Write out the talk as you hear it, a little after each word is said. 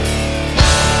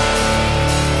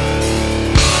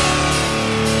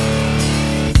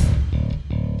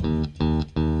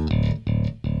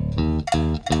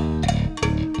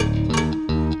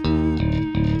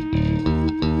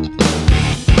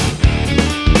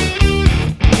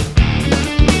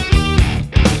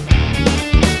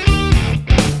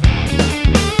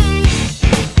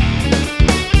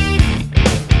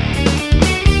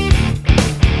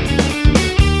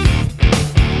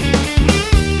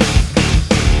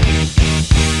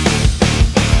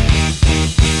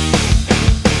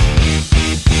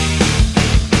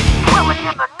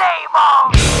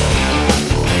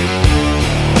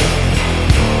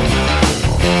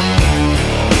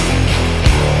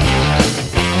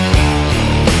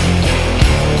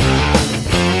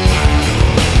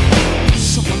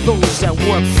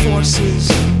dark forces.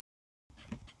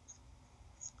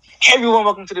 Hey everyone,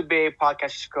 welcome to the Bay Podcast.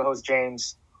 It's your co-host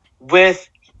James with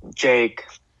Jake.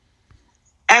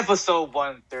 Episode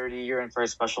 130. You're in for a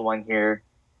special one here,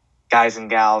 guys and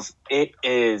gals. We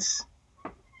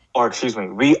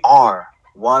are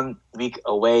 1 week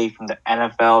away from the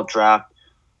NFL Draft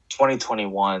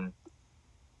 2021.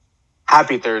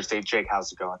 Happy Thursday, Jake.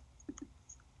 How's it going?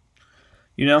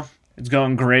 You know, it's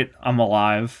going great. I'm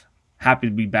alive. Happy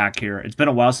to be back here. It's been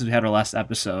a while since we had our last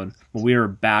episode, but we are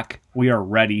back. We are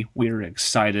ready. We are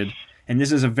excited. And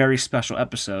this is a very special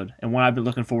episode and one I've been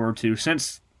looking forward to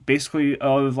since basically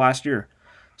all of last year.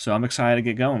 So I'm excited to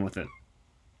get going with it.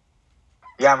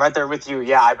 Yeah, I'm right there with you.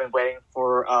 Yeah, I've been waiting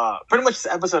for pretty much this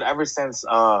episode ever since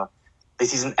the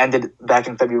season ended back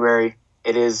in February.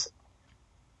 It is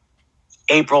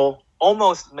April,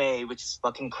 almost May, which is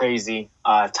fucking crazy.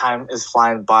 Time is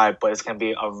flying by, but it's going to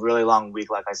be a really long week,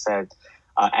 like I said.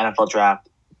 NFL Draft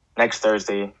next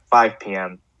Thursday, 5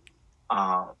 p.m.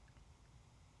 But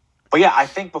yeah, I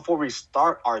think before we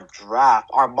start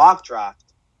our mock draft,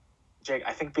 Jake,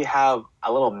 I think we have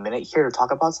a little minute here to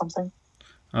talk about something.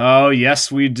 Oh,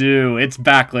 yes, we do. It's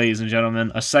back, ladies and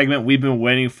gentlemen. A segment we've been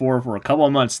waiting for a couple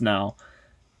of months now.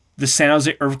 The San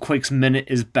Jose Earthquakes Minute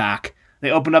is back.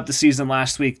 They opened up the season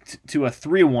last week to a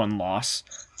 3-1 loss.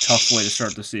 Tough way to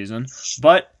start the season.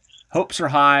 But hopes are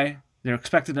high. They're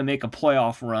expected to make a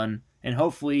playoff run. And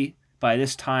hopefully, by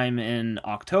this time in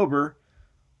October,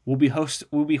 we'll be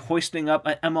hoisting up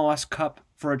an MLS Cup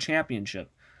for a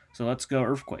championship. So let's go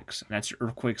Earthquakes. And that's your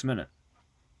Earthquakes Minute.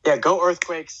 Yeah, go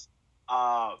Earthquakes.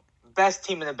 Best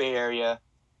team in the Bay Area.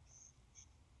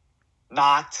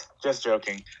 Not just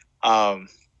joking.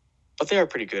 But they are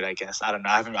pretty good, I guess. I don't know.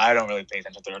 I don't really pay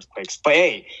attention to the Earthquakes. But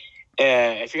hey,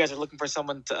 if you guys are looking for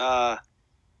someone to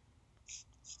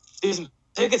do some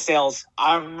ticket sales,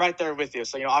 I'm right there with you.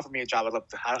 So offer me a job.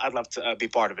 I'd love to be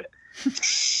part of it.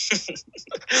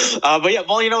 But yeah,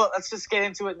 well, let's just get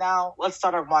into it now. Let's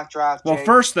start our mock draft. Well, Jake.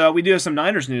 First though, we do have some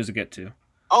Niners news to get to.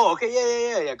 Oh,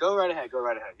 okay, yeah. Go right ahead.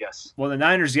 Yes. Well, the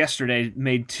Niners yesterday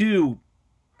made two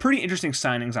pretty interesting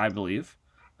signings, I believe.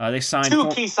 They signed two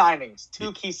key signings.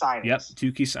 Yep,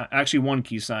 actually one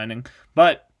key signing.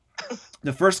 But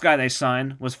the first guy they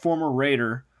signed was former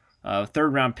Raider,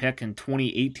 third-round pick in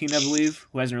 2018, I believe,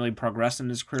 who hasn't really progressed in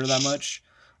his career that much.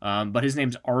 But his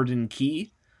name's Arden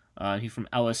Key. He's from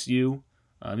LSU.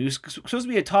 He was supposed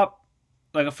to be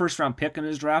a first-round pick in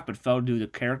his draft, but fell due to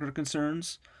character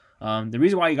concerns. The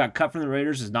reason why he got cut from the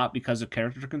Raiders is not because of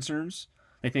character concerns.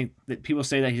 They think that people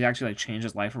say that he's actually changed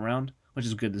his life around, which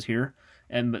is good to hear.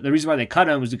 But the reason why they cut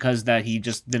him was because that he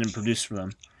just didn't produce for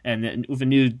them. And with a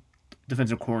new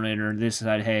defensive coordinator, they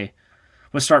decided, hey,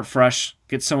 let's start fresh,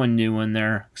 get someone new in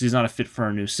there because he's not a fit for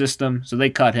our new system. So they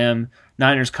cut him.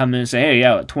 Niners come in and say, hey,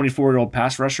 yeah, a 24-year-old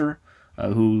pass rusher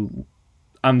who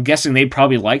I'm guessing they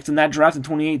probably liked in that draft in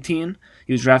 2018.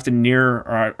 He was drafted near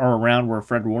or around where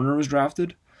Fred Warner was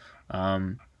drafted.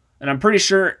 And I'm pretty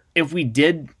sure we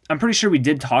did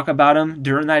talk about him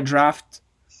during that draft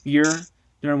year.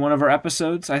 During one of our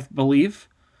episodes, I believe.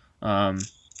 I'm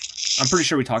pretty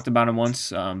sure we talked about him once,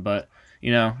 but, I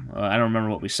don't remember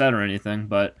what we said or anything.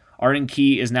 But Arden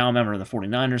Key is now a member of the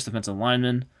 49ers, defensive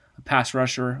lineman, a pass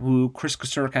rusher who Chris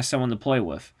Kasurk has someone to play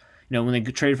with. When they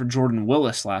traded for Jordan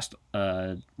Willis last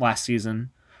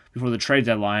season, before the trade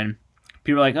deadline,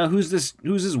 people were like, oh, who's this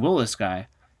Willis guy?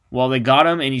 Well, they got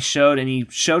him, and he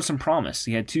showed some promise.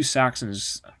 He had 2 sacks in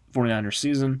his 49ers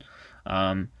season.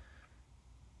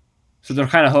 So they're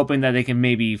kind of hoping that they can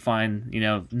maybe find,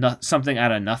 something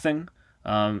out of nothing,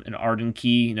 an Arden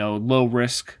Key, low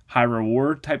risk, high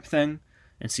reward type thing,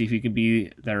 and see if he could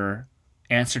be their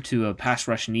answer to a pass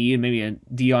rush need, maybe a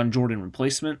Deion Jordan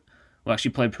replacement, who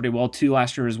actually played pretty well too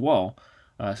last year as well.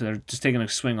 So they're just taking a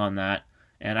swing on that,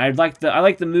 and I like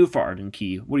the move for Arden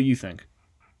Key. What do you think?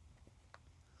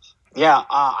 Yeah,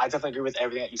 I definitely agree with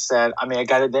everything that you said. I mean, a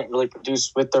guy that didn't really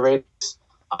produce with the Raiders,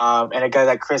 and a guy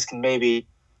that Chris can maybe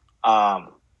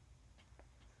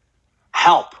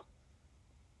help,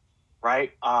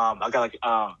 right? A guy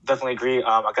definitely agree.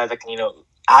 A guy that can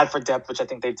add for depth, which I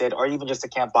think they did, or even just a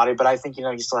camp body. But I think he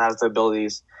still has the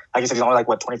abilities. Like you said, he's only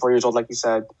 24 years old, like you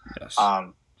said. Yes.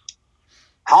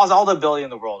 Has all the ability in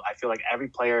the world. I feel like every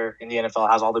player in the NFL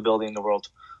has all the ability in the world.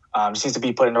 Just needs to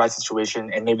be put in the right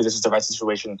situation, and maybe this is the right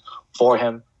situation for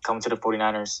him coming to the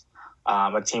 49ers,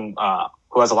 a team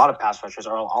who has a lot of pass rushers,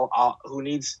 or who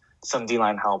needs some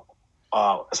D-line help,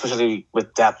 especially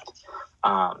with depth.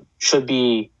 Could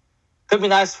be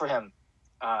nice for him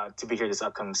to be here this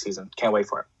upcoming season. Can't wait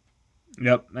for it.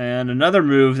 Yep, and another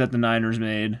move that the Niners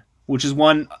made, which is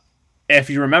one, if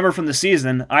you remember from the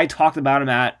season, I talked about him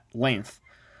at length.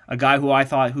 a guy who I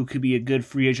thought who could be a good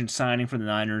free agent signing for the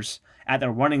Niners at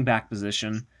their running back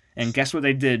position. And guess what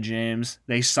they did, James?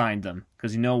 They signed them.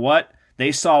 Because you know what?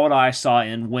 They saw what I saw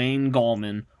in Wayne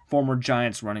Gallman, former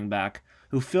Giants running back,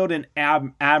 who filled in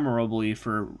admirably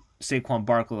for Saquon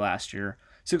Barkley last year.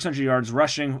 600 yards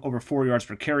rushing, over 4 yards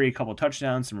per carry, a couple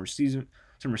touchdowns, some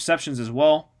receptions as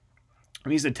well.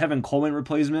 And he's a Tevin Coleman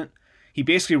replacement. He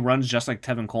basically runs just like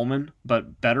Tevin Coleman,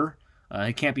 but better.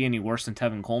 He can't be any worse than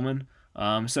Tevin Coleman.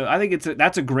 So I think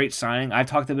that's a great signing. I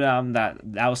talked about him that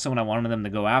was someone I wanted them to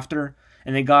go after,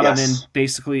 and they got him in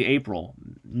basically April,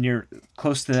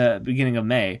 close to the beginning of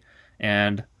May,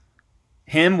 and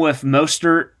him with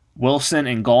Mostert, Wilson,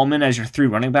 and Gallman as your 3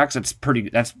 running backs.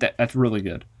 That's really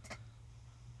good.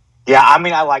 Yeah, I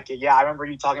mean, I like it. Yeah, I remember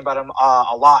you talking about him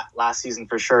a lot last season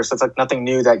for sure. So it's like nothing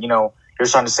new that you're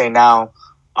starting to say now.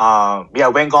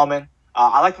 Wayne Gallman.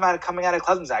 I like him coming out of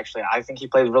Clemson, actually. I think he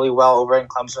played really well over in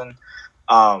Clemson.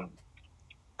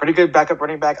 Pretty good backup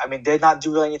running back. I mean, did not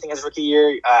do really anything his rookie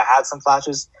year. Had some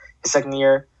flashes his second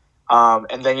year.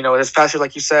 And then, this past year,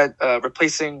 like you said,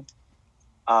 replacing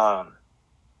Saquon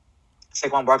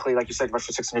Barkley, like you said, rushed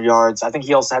for 600 yards. I think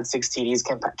he also had 6 TDs,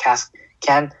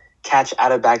 can catch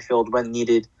out of backfield when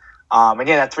needed.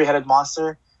 That 3-headed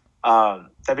monster.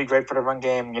 That'd be great for the run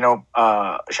game.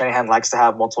 Shanahan likes to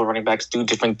have multiple running backs do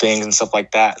different things and stuff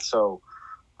like that. So,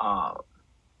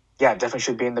 definitely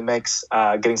should be in the mix,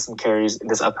 getting some carries in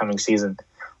this upcoming season,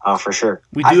 for sure.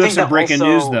 We do have some breaking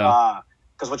news, though.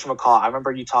 Because whatchamacallit, I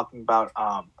remember you talking about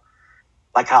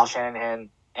like how Shanahan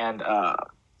and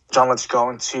John Lynch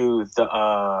going to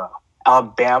the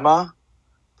Alabama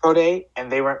Pro Day,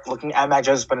 and they weren't looking at Mac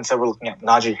Jones, but instead we're looking at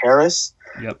Najee Harris.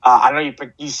 Yep. I know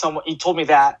you told me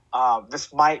that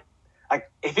this might,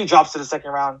 like, if he drops to the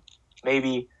second round,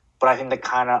 maybe, but I think that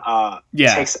kind of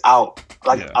takes out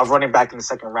a running back in the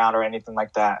second round or anything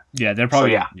like that. Yeah, they're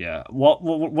probably Well,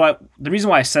 what the reason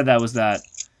why I said that was that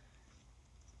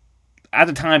at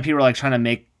the time people were like trying to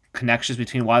make connections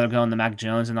between why they're going to Mac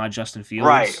Jones and not Justin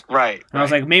Fields. Right. And I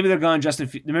was like, maybe they're going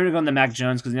to Mac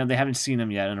Jones because they haven't seen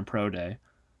him yet in a pro day.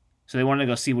 So they wanted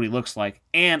to go see what he looks like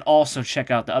and also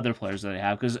check out the other players that they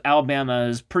have because Alabama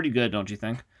is pretty good, don't you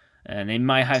think? And they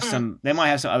might have some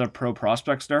other pro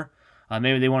prospects there.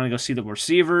 Maybe they want to go see the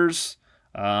receivers,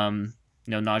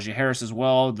 Najee Harris as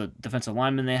well, the defensive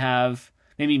linemen they have.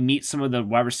 Maybe meet some of the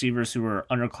wide receivers who are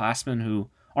underclassmen who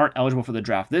aren't eligible for the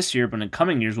draft this year, but in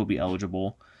coming years will be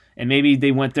eligible. And maybe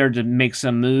they went there to make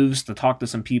some moves, to talk to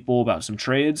some people about some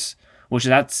trades, which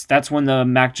that's when the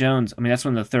Mac Jones, that's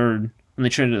when when they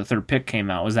traded the 3rd pick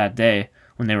came out, was that day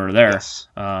when they were there.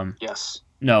 Yes.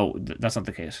 No, that's not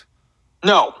the case.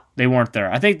 No. They weren't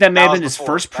there. I think that may have been his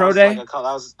first pro day. That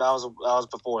was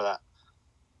before that.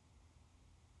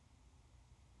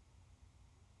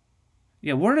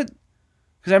 Yeah, because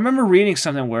I remember reading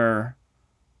something where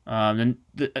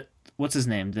what's his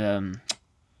name? The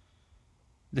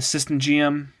assistant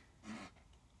GM?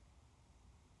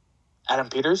 Adam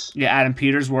Peters? Yeah, Adam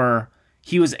Peters, where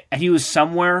he was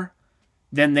somewhere.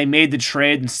 Then they made the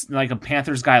trade, and like a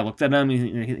Panthers guy looked at him.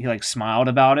 He like smiled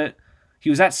about it. He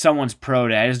was at someone's pro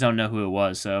day. I just don't know who it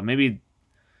was. So maybe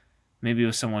it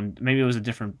was someone. Maybe it was a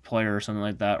different player or something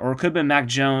like that. Or it could have been Mac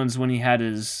Jones when he had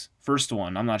his first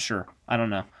one. I'm not sure. I don't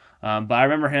know. But I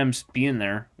remember him being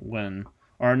there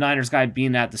or a Niners guy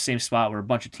being at the same spot where a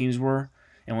bunch of teams were,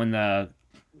 and when the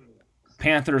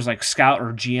Panthers like scout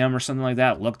or GM or something like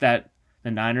that looked at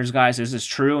the Niners guy, says, "Is this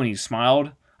true?" and he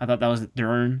smiled. I thought that was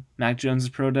during Mac Jones'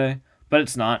 pro day, but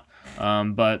it's not.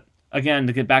 But again,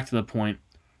 to get back to the point,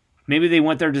 maybe they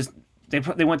went there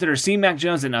they went there to see Mac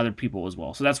Jones and other people as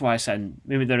well. So that's why I said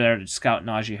maybe they're there to scout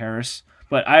Najee Harris.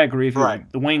 But I agree with you.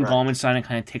 The Wayne Gallman signing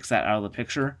kind of takes that out of the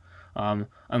picture.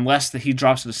 Unless he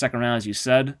drops to the second round, as you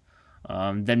said,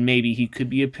 then maybe he could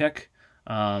be a pick.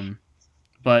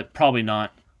 But probably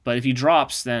not. But if he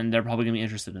drops, then they're probably going to be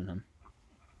interested in him.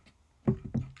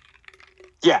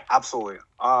 Yeah, absolutely.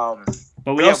 But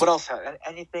what else?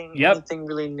 Anything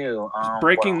really new?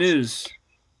 Breaking news.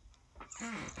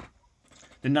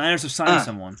 The Niners have signed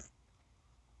someone.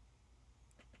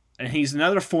 And he's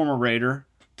another former Raider.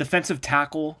 Defensive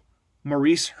tackle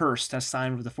Maurice Hurst has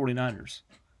signed with the 49ers.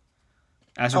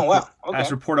 As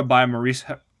reported by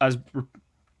as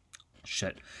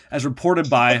reported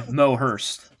by Mo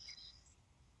Hurst.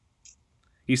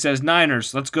 He says,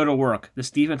 "Niners, let's go to work.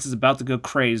 This defense is about to go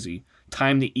crazy.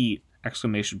 Time to eat!"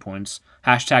 Exclamation points.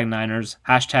 Hashtag Niners.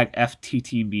 Hashtag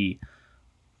FTTB.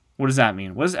 What does that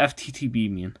mean? What does FTTB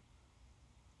mean?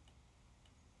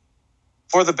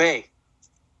 For the Bay.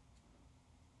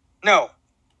 No.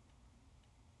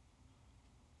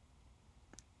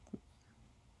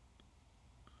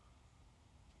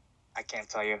 can't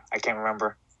tell you. I can't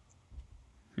remember.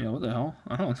 Yeah, what the hell?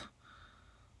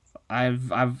 I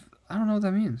don't know what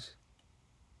that means.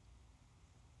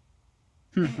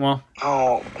 Well.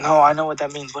 Oh, no, I know what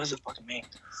that means. What does it fucking mean?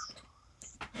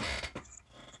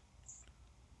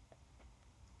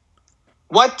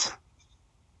 What?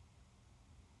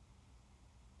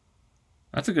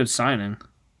 That's a good signing.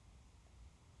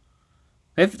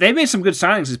 They've made some good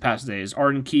signings these past days.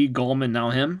 Arden Key, Goldman, now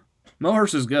him.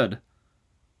 Mohurst is good.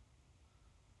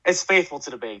 It's faithful to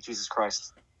the Bay, Jesus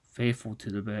Christ. Faithful to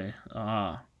the Bay.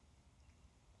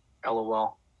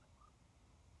 LOL.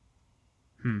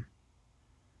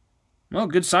 Well,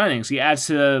 good signings. He adds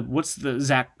to what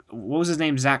was his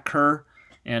name? Zach Kerr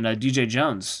and DJ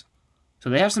Jones. So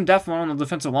they have some depth on the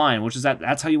defensive line, which is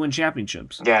that's how you win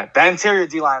championships. Yeah, that interior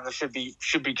D line should be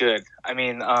good. I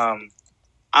mean, I'm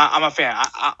a fan.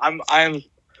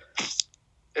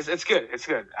 It's good. It's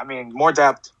good. I mean, more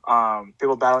depth.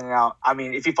 People battling it out. I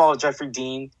mean, if you follow Jeffrey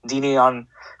Deaney on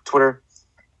Twitter,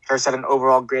 he set an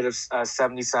overall grade of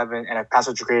 77 and a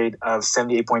passer grade of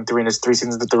 78.3 in his 3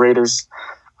 seasons with the Raiders.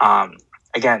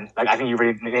 Again, like I think you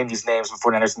already named these names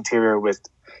before. Niners interior with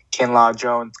Kinlaw,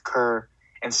 Jones, Kerr,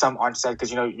 and some Armstead,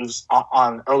 because you just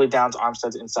on early downs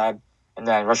Armstead's inside, and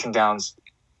then rushing downs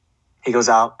he goes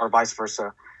out, or vice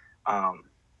versa.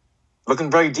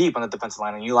 Looking very deep on the defensive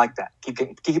line, and you like that.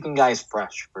 Keeping guys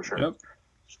fresh for sure. Yep.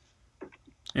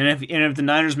 And if the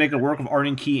Niners make it work with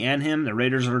Arden Key and him, the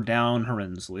Raiders are down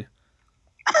horrendously.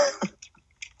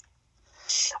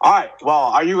 All right. Well,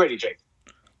 are you ready, Jake?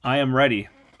 I am ready.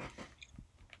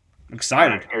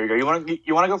 Excited. Right, here we go. You want to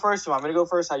go first? You want me to go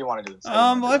first? How you want to do this?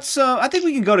 Let's. I think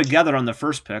we can go together on the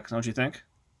first pick. Don't you think?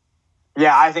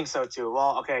 Yeah, I think so too.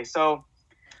 Well, okay. So,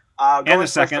 and the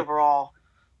second overall,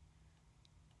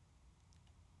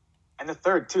 and the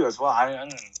third too as well.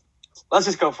 Let's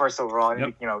just go first overall, and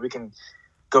yep. we can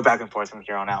go back and forth from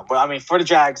here on out. But I mean, for the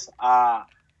Jags, I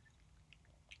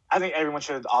think everyone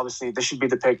should this should be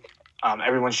the pick.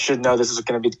 Everyone should know this is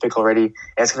going to be the pick already.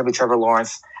 It's going to be Trevor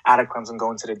Lawrence out of Clemson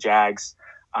going to the Jags.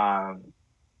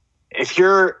 If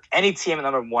you're any team at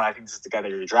number one, I think this is together.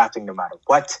 You're drafting no matter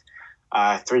what.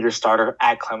 3-year starter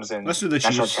at Clemson. Let's do the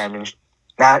national Chiefs. champion.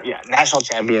 National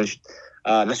champion.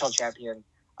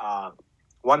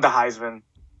 Won the Heisman.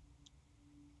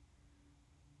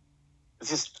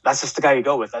 That's just the guy you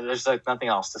go with. There's like nothing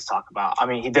else to talk about. I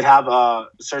mean, he did have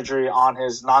surgery on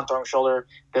his non-throwing shoulder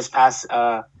this past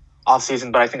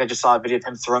offseason, but I think I just saw a video of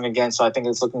him throwing again, so I think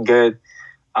it's looking good.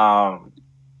 But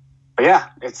yeah,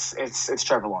 it's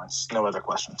Trevor Lawrence. No other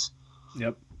questions.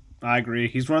 Yep, I agree.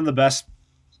 He's one of the best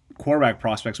quarterback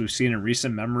prospects we've seen in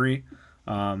recent memory.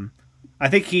 I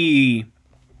think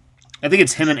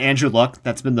it's him and Andrew Luck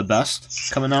that's been the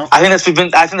best coming out. I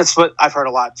think that's what I've heard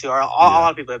a lot too. A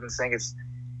lot of people have been saying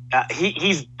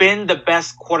he's been the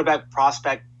best quarterback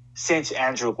prospect since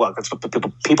Andrew Luck. That's what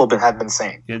people have been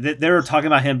saying. Yeah, they were talking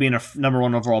about him being a number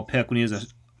 1 overall pick when he was a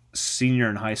senior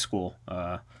in high school.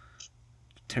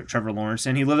 Trevor Lawrence,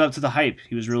 and he lived up to the hype.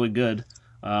 He was really good.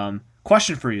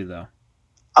 Question for you though.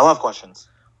 I love questions.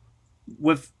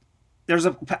 I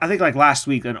think like last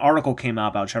week an article came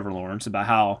out about Trevor Lawrence about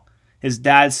how his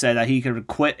dad said that he could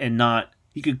quit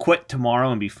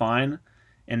tomorrow and be fine,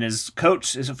 and his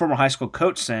former high school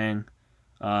coach saying,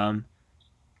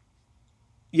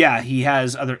 yeah, he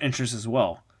has other interests as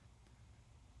well.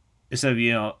 Instead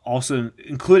of also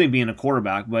including being a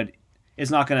quarterback, but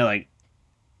it's not going to like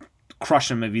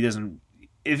crush him if he doesn't.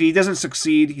 If he doesn't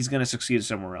succeed, he's going to succeed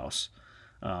somewhere else.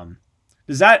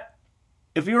 Does that,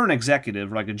 if you're an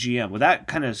executive or like a GM, would that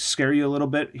kind of scare you a little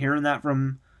bit hearing that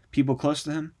from people close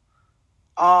to him?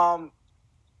 I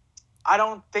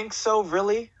don't think so,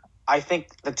 really. I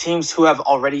think the teams who have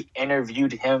already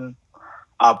interviewed him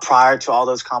prior to all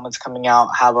those comments coming out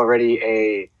have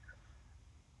already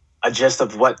a gist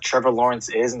of what Trevor Lawrence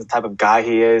is and the type of guy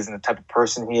he is and the type of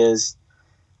person he is.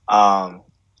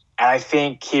 And I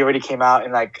think he already came out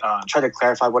and tried to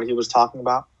clarify what he was talking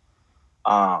about.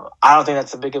 I don't think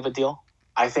that's a big of a deal.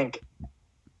 I think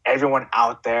everyone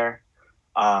out there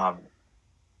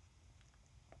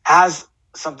has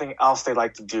something else they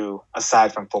like to do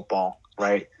aside from football,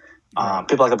 right?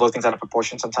 People like to blow things out of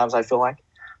proportion sometimes, I feel like.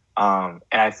 And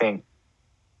I think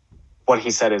what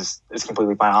he said is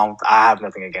completely fine. I have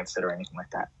nothing against it or anything like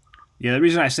that. Yeah, the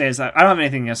reason I say is that I don't have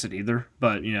anything against it either,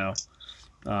 but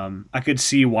I could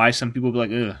see why some people would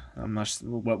be like, ugh, I'm not.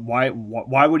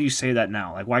 Why would you say that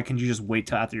now? Like, why can't you just wait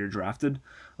till after you're drafted?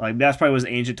 Like, that's probably what his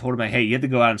agent told him. Like, hey, you have to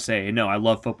go out and say, no, I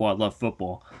love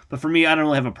football. But for me, I don't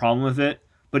really have a problem with it.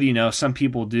 But some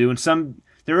people do, and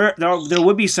there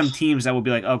would be some teams that would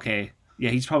be like, okay, yeah,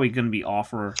 he's probably going to be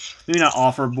maybe not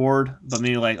offer board, but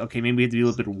maybe like, okay, maybe we have to be a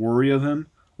little bit wary of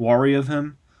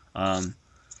him.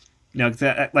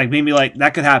 Maybe like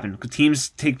that could happen. Teams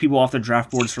take people off their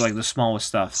draft boards for like the smallest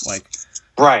stuff,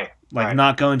 right.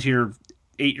 Not going to your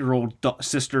 8-year-old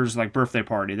sister's like birthday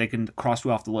party. They can cross you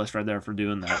off the list right there for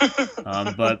doing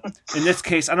that. But in this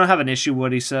case, I don't have an issue with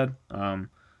what he said. And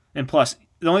plus,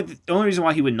 the only reason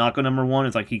why he would not go number one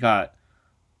is like he got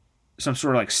some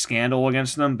sort of like scandal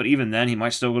against them. But even then, he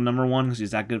might still go number one because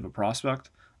he's that good of a prospect.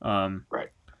 Right.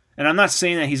 And I'm not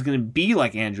saying that he's going to be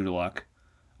like Andrew Luck,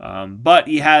 but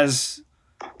he's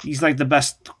like the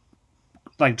best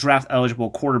like draft eligible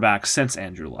quarterback since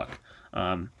Andrew Luck.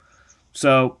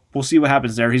 So we'll see what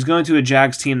happens there. He's going to a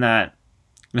Jags team that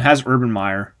has Urban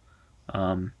Meyer.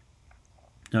 Trent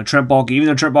Baalke, even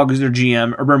though Trent Baalke's their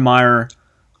GM,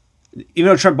 even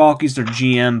though Trent Baalke's their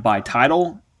GM by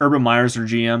title, Urban Meyer's their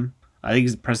GM. I think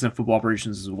he's the president of football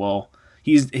operations as well.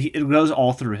 It goes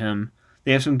all through him.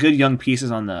 They have some good young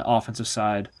pieces on the offensive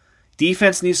side.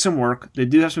 Defense needs some work. They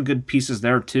do have some good pieces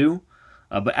there too.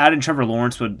 But adding Trevor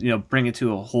Lawrence would bring it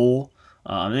to a whole.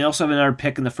 And they also have another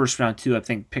pick in the first round too. I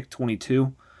think pick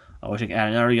 22, which can add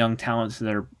another young talent to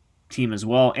their team as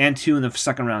well, and 2 in the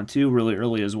second round too, really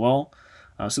early as well.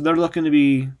 So they're looking to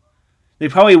be. They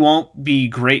probably won't be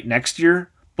great next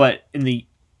year, but in the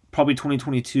probably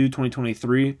 2022,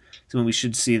 2023 is when we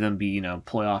should see them be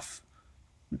playoff,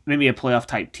 maybe a playoff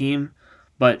type team.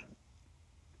 But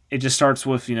it just starts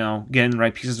with getting the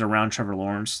right pieces around Trevor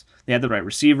Lawrence. They have the right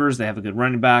receivers. They have a good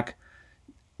running back.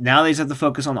 Now they just have to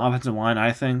focus on the offensive line,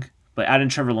 I think. But adding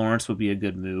Trevor Lawrence would be a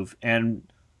good move and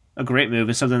a great move.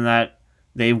 It's something that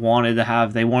they wanted to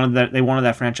have. They wanted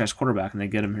that franchise quarterback, and they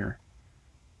get him here.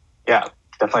 Yeah,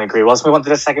 definitely agree. Well, let's move on to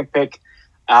the second pick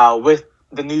with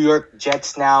the New York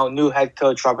Jets now. New head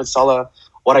coach Robert Saleh.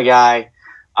 What a guy.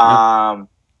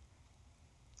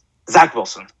 Zach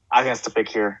Wilson. I think that's the pick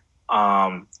here.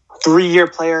 3-year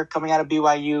player coming out of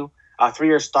BYU.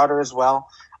 3-year starter as well.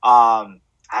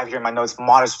 I have here in my notes,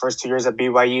 Modest first 2 years at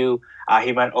BYU.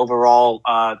 He went overall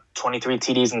 23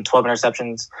 TDs and 12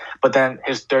 interceptions. But then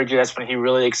his third year, that's when he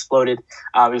really exploded.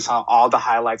 We saw all the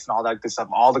highlights and all that good stuff,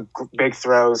 all the big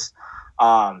throws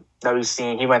that we've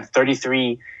seen. He went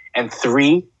 33-3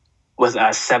 with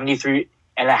a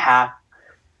 73.5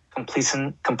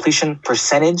 completion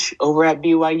percentage over at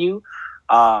BYU.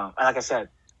 And like I said,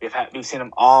 we've seen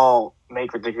him all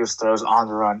make ridiculous throws on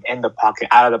the run, in the pocket,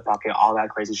 out of the pocket, all that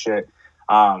crazy shit.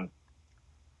 I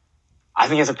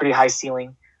think it's a pretty high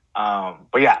ceiling.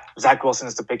 But yeah, Zach Wilson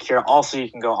is the pick here. Also, you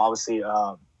can go, obviously,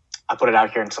 I put it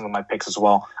out here in some of my picks as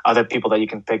well. Other people that you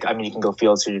can pick, I mean, you can go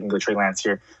Fields here, you can go Trey Lance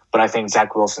here. But I think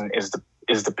Zach Wilson is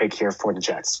the pick here for the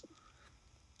Jets.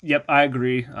 Yep, I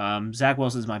agree. Zach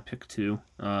Wilson is my pick too.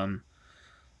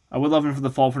 I would love him for the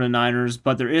fall for the Niners,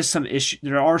 but there are some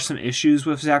issues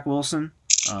with Zach Wilson.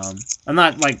 I'm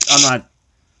not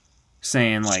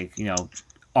saying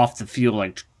off the field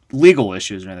like legal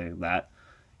issues or anything like that.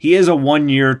 He is a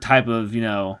 1-year type of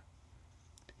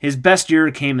his best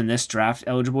year came in this draft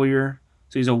eligible year,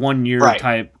 so he's a 1-year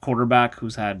type quarterback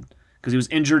because he was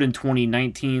injured in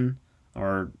 2019.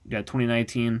 So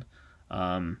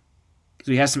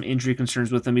he has some injury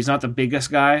concerns with him. He's not the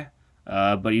biggest guy,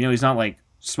 but he's not like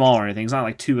small or anything. He's not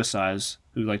like Tua size,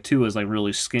 who like Tua is like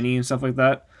really skinny and stuff like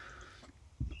that.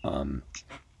 So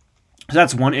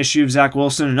that's one issue of Zach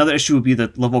Wilson. Another issue would be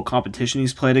the level of competition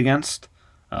he's played against.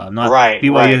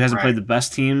 BYU hasn't played the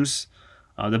best teams.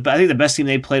 I think the best team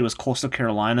they played was Coastal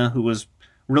Carolina, who was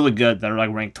really good. They're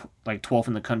like ranked like 12th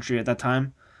in the country at that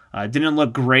time. Didn't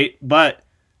look great, but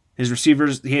his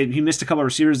receivers, he missed a couple of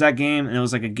receivers that game, and it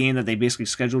was like a game that they basically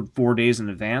scheduled 4 days in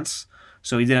advance.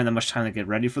 So he didn't have that much time to get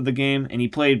ready for the game. And he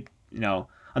played, I'm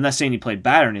not saying he played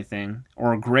bad or anything,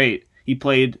 or great. He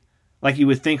played like you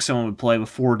would think someone would play with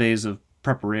 4 days of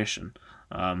preparation.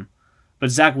 But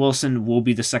Zach Wilson will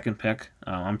be the second pick.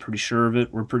 I'm pretty sure of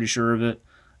it. We're pretty sure of it.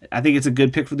 I think it's a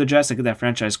good pick for the Jets to get that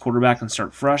franchise quarterback and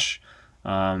start fresh.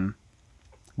 But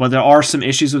there are some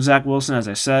issues with Zach Wilson, as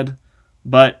I said.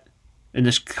 But in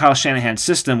this Kyle Shanahan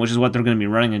system, which is what they're going to be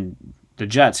running in the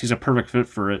Jets, he's a perfect fit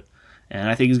for it. And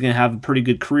I think he's going to have a pretty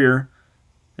good career.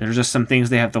 There's just some things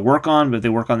they have to work on, but if they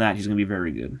work on that, he's going to be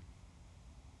very good.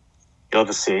 You'll have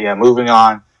to see. Yeah, moving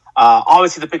on.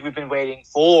 Obviously, the pick we've been waiting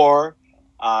for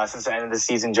since the end of the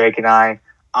season, Jake and I.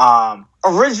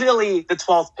 Originally the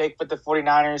 12th pick with the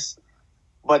 49ers,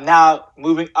 but now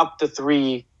moving up to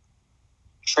 3,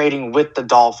 trading with the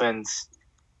Dolphins.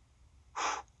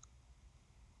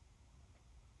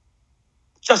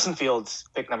 Justin Fields,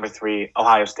 pick number 3,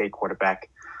 Ohio State quarterback.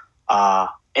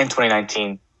 In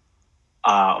 2019,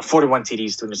 41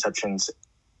 TDs, 2 interceptions,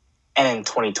 And in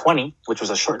 2020, which was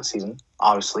a shortened season,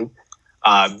 obviously,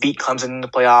 beat Clemson in the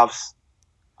playoffs,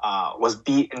 was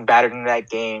beat and battered in that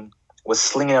game, was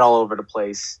slinging it all over the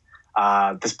place.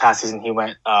 This past season, he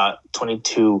went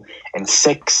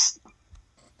 22-6.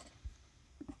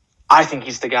 I think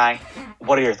he's the guy.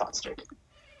 What are your thoughts, Jake?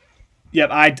 Yep,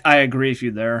 I agree with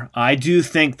you there. I do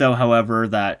think, though, however,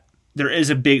 that there's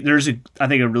a I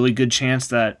think a really good chance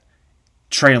that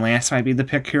Trey Lance might be the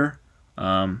pick here.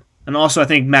 And also I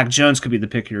think Mac Jones could be the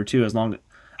pick here too,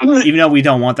 even though we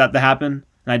don't want that to happen,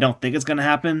 and I don't think it's going to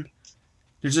happen.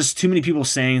 There's just too many people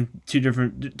saying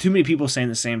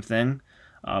the same thing,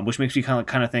 which makes me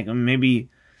kind of think maybe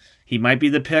he might be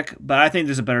the pick, but I think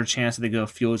there's a better chance that they go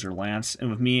Fields or Lance. And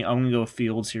with me, I'm going to go with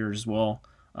Fields here as well.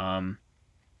 I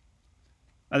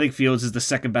think Fields is the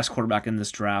second best quarterback in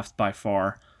this draft by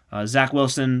far. Zach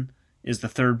Wilson is the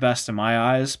third best in my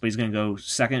eyes, but he's going to go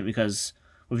second because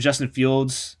with Justin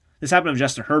Fields, this happened with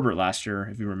Justin Herbert last year,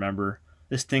 if you remember,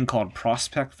 this thing called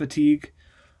prospect fatigue,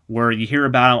 where you hear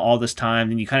about him all this time,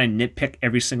 and you kind of nitpick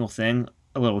every single thing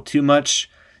a little too much.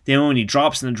 Then when he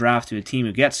drops in the draft to a team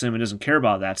who gets him and doesn't care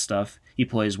about that stuff, he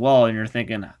plays well, and you're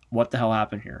thinking, what the hell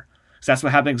happened here? Because that's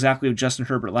what happened exactly with Justin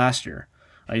Herbert last year.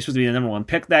 He's supposed to be the number one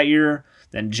pick that year.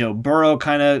 Then Joe Burrow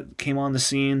kind of came on the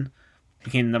scene,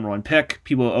 became the number one pick.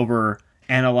 People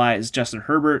overanalyzed Justin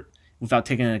Herbert without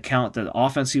taking into account the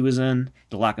offense he was in,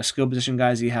 the lack of skill position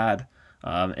guys he had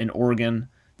in Oregon.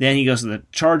 Then he goes to the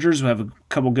Chargers, who have a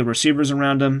couple good receivers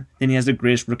around him. Then he has the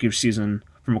greatest rookie season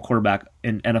from a quarterback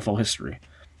in NFL history.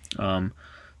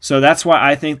 So that's why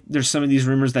I think there's some of these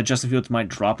rumors that Justin Fields might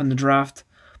drop in the draft.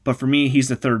 But for me, he's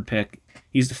the third pick.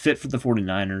 He's the fit for the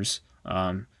 49ers.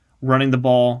 Running the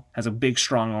ball, has a big,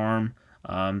 strong arm.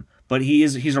 But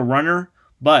he's a runner,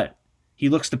 but he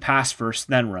looks to pass first,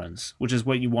 then runs, which is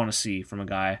what you want to see from a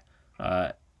guy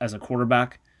as a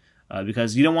quarterback.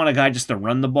 Because you don't want a guy just to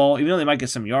run the ball. Even though they might get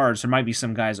some yards, there might be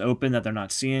some guys open that they're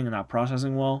not seeing and not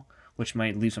processing well, which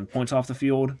might leave some points off the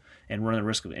field and run the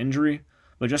risk of injury.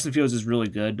 But Justin Fields is really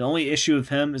good. The only issue with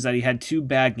him is that he had 2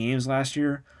 bad games last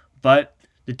year, but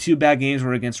the 2 bad games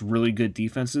were against really good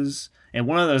defenses. And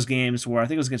one of those games where I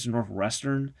think it was against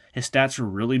Northwestern, his stats were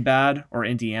really bad, or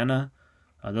Indiana.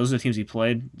 Those are the teams he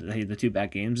played, the 2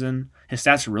 bad games in. His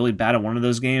stats were really bad in one of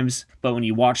those games, but when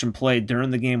you watch him play during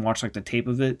the game, watch like the tape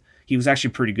of it, he was actually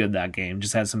pretty good that game.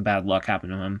 Just had some bad luck happen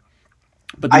to him.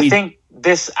 But I think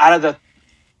this, out of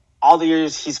all the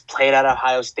years he's played at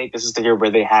Ohio State, this is the year where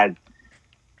they had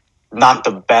not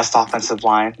the best offensive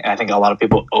line, and I think a lot of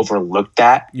people overlooked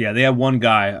that. Yeah, they had one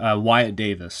guy, Wyatt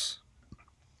Davis,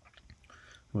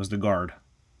 who was the guard.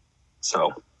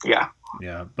 So, yeah.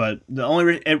 Yeah, but the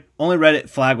only red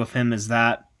flag with him is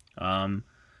that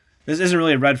this isn't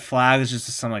really a red flag. It's just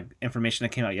some like information that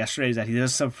came out yesterday is that he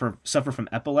does suffer from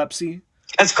epilepsy.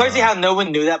 It's crazy how no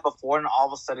one knew that before, and all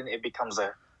of a sudden it becomes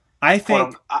a. I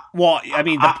think.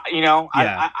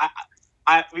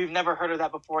 We've never heard of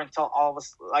that before until all of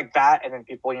us like that, and then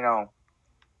people,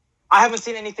 I haven't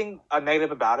seen anything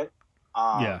negative about it.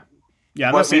 Yeah.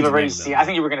 What we've already seen. I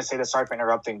think you were going to say this. Sorry for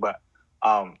interrupting, but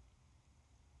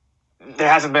there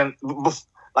hasn't been.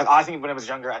 Like, I think when I was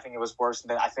younger, I think it was worse. And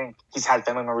then I think he's had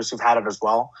family members who've had it as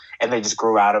well, and they just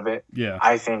grew out of it. Yeah.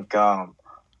 I think there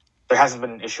hasn't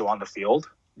been an issue on the field.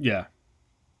 Yeah.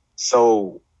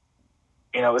 So,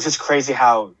 it's just crazy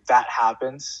how that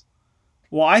happens.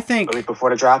 Well, I think a week before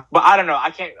the draft, but I don't know. I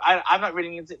can't. I'm not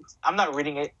reading into. I'm not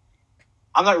reading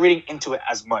into it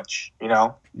as much.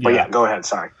 But yeah, go ahead.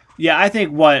 Sorry. Yeah, I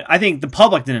think the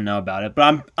public didn't know about it,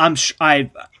 but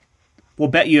I will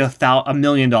bet you $1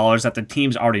 million that the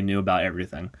teams already knew about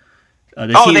everything.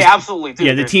 They absolutely do.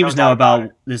 Yeah, the teams know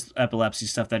about this epilepsy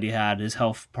stuff that he had, his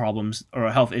health problems or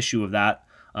a health issue of that.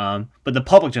 But the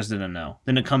public just didn't know.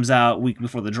 Then it comes out a week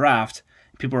before the draft.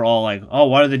 People are all like, "Oh,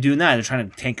 why are they doing that? They're trying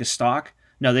to tank his stock."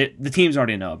 No, the teams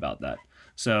already know about that.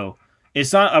 So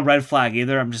it's not a red flag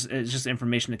either. It's just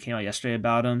information that came out yesterday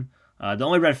about him. The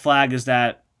only red flag is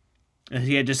that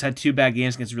he had just had 2 bad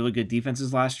games against really good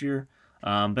defenses last year.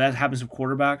 But that happens with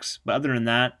quarterbacks. But other than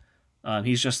that,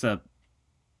 he's just a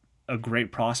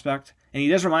great prospect. And he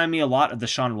does remind me a lot of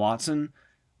Deshaun Watson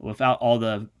without all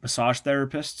the massage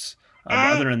therapists. But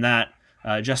other than that,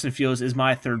 Justin Fields is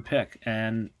my third pick.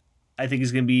 And I think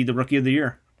he's going to be the Rookie of the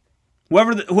Year.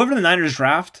 Whoever the Niners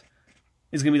draft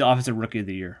is going to be the Offensive Rookie of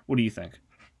the Year. What do you think?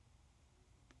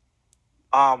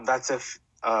 That's if.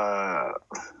 So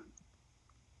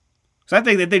I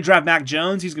think that if they draft Mac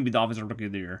Jones, he's going to be the Offensive Rookie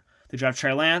of the Year. If they draft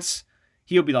Trey Lance,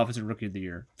 he'll be the Offensive Rookie of the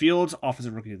Year. Fields,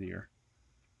 Offensive Rookie of the Year.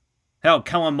 Hell,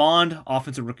 Kellen Mond,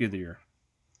 Offensive Rookie of the Year.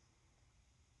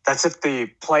 That's if they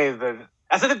play.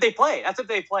 That's if they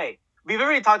play. we've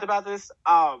already talked about this.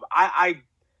 I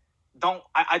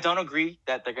don't agree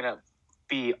that they're gonna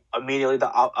be immediately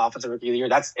the offensive rookie of the year.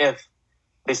 That's if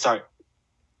they start.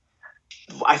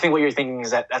 I think what you're thinking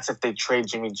is that's if they trade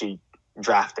Jimmy G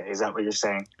draft day. Is that what you're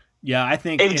saying? Yeah, I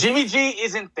think if Jimmy G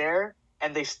isn't there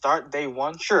and they start day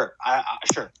one, sure,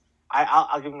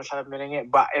 I'll give him a shot at admitting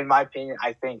it. But in my opinion,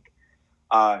 I think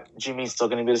Jimmy's still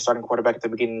going to be the starting quarterback at the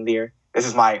beginning of the year. This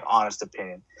is my honest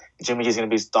opinion. Jimmy G is going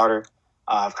to be the starter.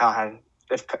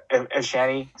 If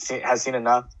Shanny has seen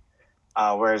enough,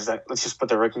 whereas let's just put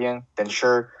the rookie in, then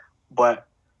sure. But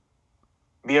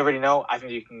we already know. I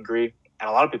think you can agree, and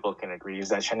a lot of people can agree, is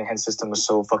that Shanahan's system is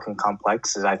so fucking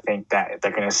complex. Is I think that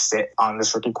they're going to sit on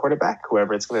this rookie quarterback,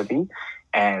 whoever it's going to be,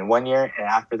 and 1 year, and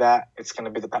after that, it's going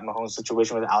to be the Pat Mahomes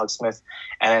situation with Alex Smith,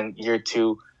 and then year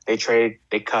two, they trade,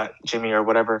 they cut Jimmy or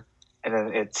whatever, and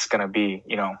then it's going to be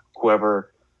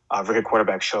whoever rookie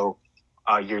quarterback show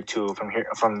year two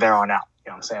from there on out.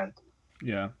 You know what I'm saying?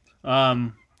 Yeah.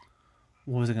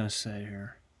 What was I going to say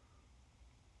here?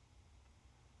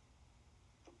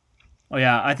 Oh,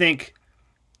 yeah, I think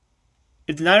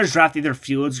if the Niners draft either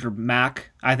Fields or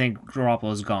Mack, I think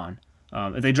Garoppolo's gone.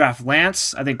 If they draft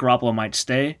Lance, I think Garoppolo might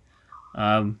stay.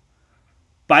 But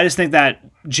I just think that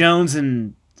Jones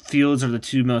and Fields are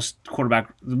the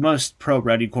most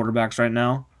pro-ready quarterbacks right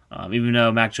now. Even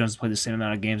though Mac Jones has played the same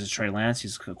amount of games as Trey Lance,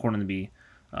 he's according to be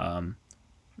NFL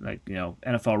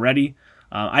ready.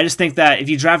 I just think that if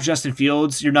you draft Justin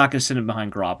Fields, you're not going to sit him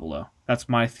behind Garoppolo. That's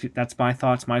my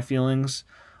thoughts, my feelings.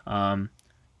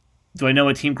 Do I know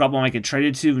what team Garoppolo might get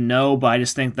traded to? No, but I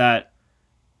just think that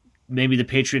maybe the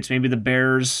Patriots, maybe the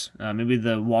Bears, maybe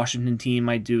the Washington team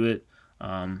might do it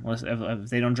if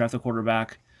they don't draft a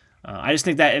quarterback. I just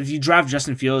think that if you draft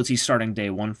Justin Fields, he's starting day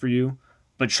one for you.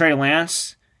 But Trey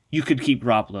Lance, you could keep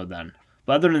Garoppolo then.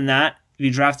 But other than that, if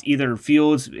you draft either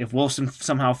Fields, if Wilson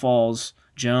somehow falls,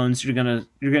 Jones, you're gonna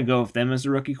go with them as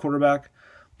the rookie quarterback.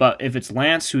 But if it's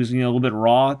Lance, who's a little bit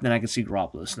raw, then I can see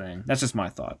Garoppolo staying. That's just my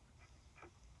thought.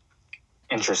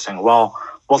 Interesting. Well,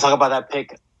 we'll talk about that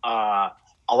pick a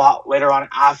lot later on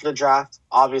after the draft.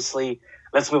 Obviously,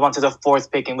 let's move on to the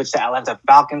fourth pick, in which the Atlanta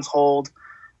Falcons hold.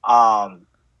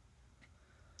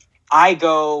 I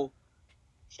go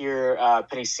here,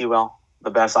 Penny Sewell,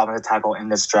 the best offensive tackle in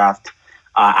this draft,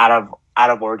 out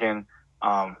of Oregon,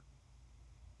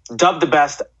 dubbed the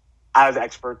best out of the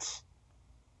experts.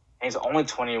 And he's only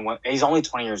 21. He's only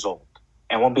 20 years old,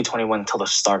 and won't be 21 until the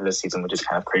start of the season, which is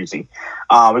kind of crazy.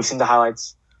 We've seen the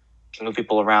highlights. Can move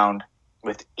people around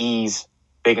with ease,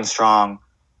 big and strong.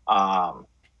 Yeah,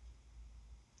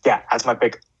 that's my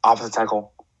pick. Offensive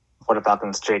tackle for the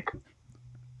Falcons. Jake,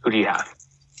 who do you have?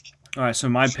 All right, so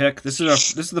my pick. This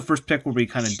is the first pick where we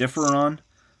kind of differ on,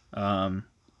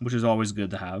 which is always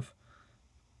good to have.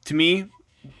 To me,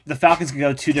 the Falcons can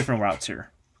go two different routes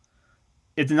here.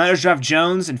 If the Niners draft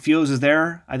Jones and Fields is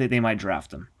there, I think they might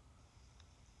draft him.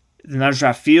 If the Niners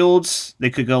draft Fields, they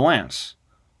could go Lance.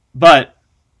 But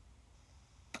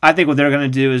I think what they're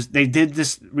going to do is they did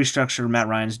this restructure Matt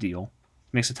Ryan's deal.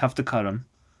 Makes it tough to cut him.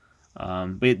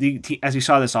 But as we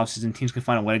saw this offseason, teams can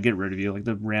find a way to get rid of you, like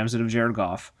the Rams did of Jared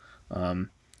Goff.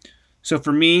 So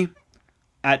for me,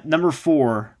 at number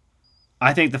 4,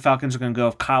 I think the Falcons are going to go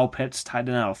with Kyle Pitts, tight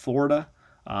end out of Florida.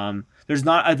 There's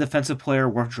not a defensive player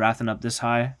worth drafting up this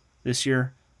high this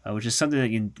year, which is something that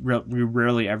you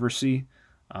rarely ever see.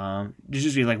 There's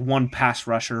usually like one pass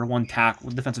rusher, one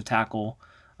defensive tackle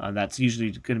that's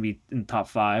usually going to be in the top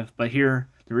 5. But here,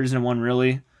 there isn't one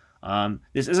really.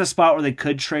 This is a spot where they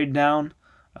could trade down,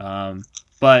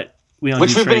 but we don't.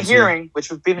 Which we've been hearing.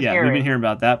 We've been hearing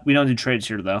about that. We don't do trades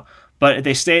here though. But if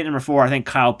they stay at number 4, I think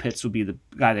Kyle Pitts would be the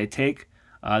guy they take.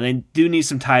 They do need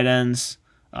some tight ends.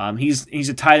 He's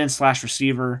a tight end /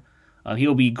 receiver.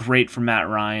 He'll be great for Matt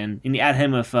Ryan, and you add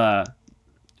him with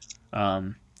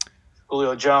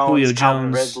Julio Jones,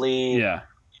 Calvin Ridley. Yeah,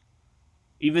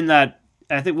 even that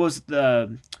I think was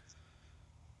the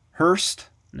Hurst.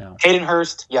 No, Hayden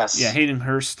Hurst. Yes. Yeah, Hayden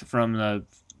Hurst from the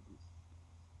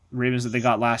Ravens that they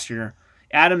got last year.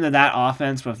 Add him to that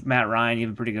offense with Matt Ryan. You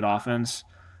have a pretty good offense.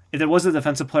 If there was a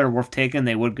defensive player worth taking,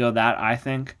 they would go that, I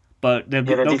think. But the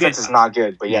defense is not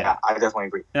good. But yeah, I definitely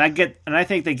agree. And I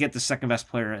think they get the second best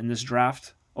player in this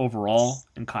draft overall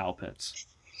in Kyle Pitts.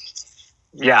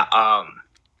 Yeah,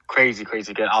 crazy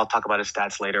good. I'll talk about his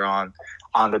stats later on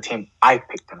the team I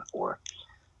picked him for.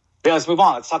 Yeah, let's move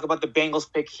on. Let's talk about the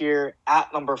Bengals pick here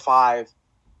at number 5.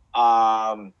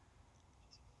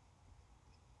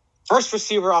 First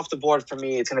receiver off the board for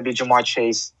me, it's going to be Jamar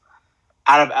Chase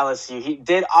out of LSU. He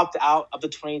did opt out of the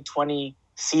 2020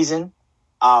 season,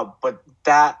 but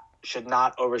that should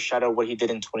not overshadow what he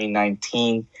did in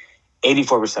 2019.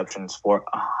 84 receptions for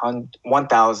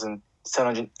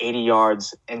 1,780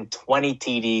 yards and 20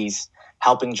 TDs,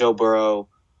 helping Joe Burrow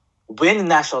win the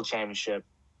national championship.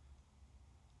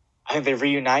 I think they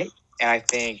reunite, and I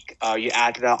think you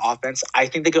add to that offense. I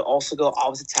think they could also go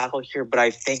opposite tackle here, but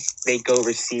I think they go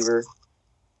receiver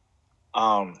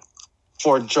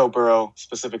for Joe Burrow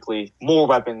specifically. More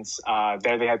weapons.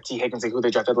 There they have T. Higgins, who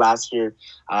they drafted last year.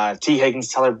 T. Higgins,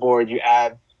 Teller Boyd. You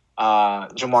add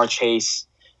Jamar Chase.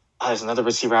 There's another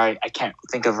receiver I can't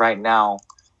think of right now.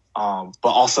 But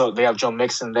also they have Joe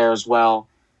Mixon there as well.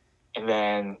 And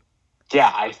then,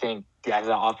 I think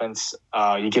the offense,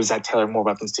 you give Zach Taylor more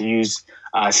weapons to use,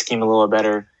 scheme a little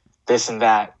better, this and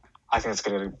that. I think it's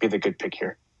going to be the good pick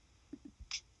here.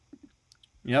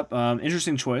 Yep,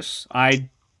 interesting choice.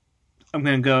 I'm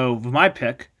going to go with my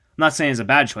pick. I'm not saying it's a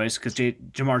bad choice because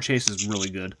Jamar Chase is really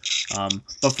good.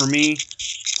 But for me,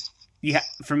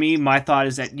 my thought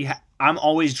is that I'm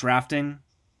always drafting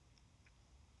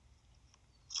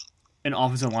an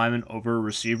offensive lineman over a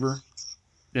receiver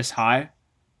this high,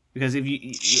 because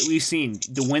we've seen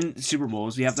to win Super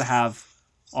Bowls, you have to have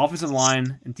offensive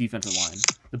line and defensive line.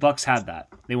 The Bucs had that;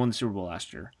 they won the Super Bowl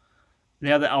last year. They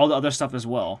had all the other stuff as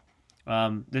well.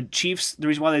 The Chiefs, the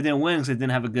reason why they didn't win is they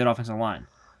didn't have a good offensive line.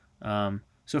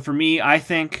 So for me, I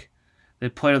think the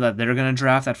player that they're going to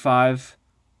draft at 5,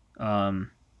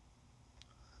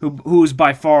 who's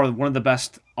by far one of the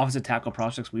best offensive tackle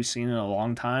prospects we've seen in a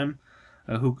long time,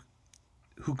 who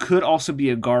could also be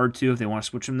a guard too if they want to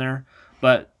switch him there.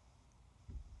 But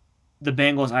the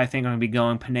Bengals, I think, are going to be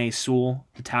going Penei Sewell,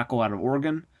 the tackle out of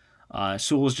Oregon.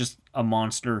 Sewell is just a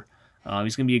monster.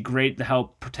 He's going to be great to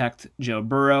help protect Joe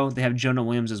Burrow. They have Jonah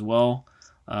Williams as well,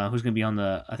 who's going to be on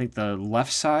the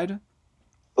left side.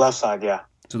 Left side, yeah.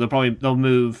 So they'll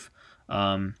move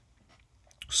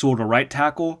Sewell to right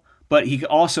tackle, but he could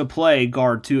also play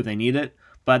guard too if they need it.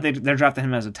 But they're drafting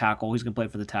him as a tackle. He's going to play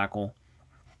for the tackle.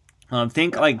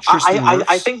 Think like Tristan Wirfs.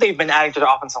 I think they've been adding to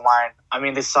their offensive line. I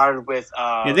mean, they started with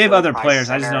they have other players.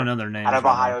 I just don't know their names. Out of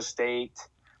Ohio State.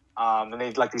 And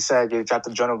they, like they said, they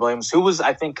drafted Jonah Williams, who was,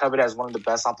 I think, covered as one of the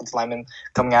best offensive linemen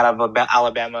coming out of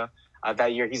Alabama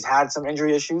that year. He's had some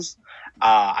injury issues.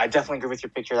 I definitely agree with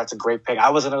your pick here. That's a great pick. I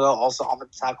was going to go also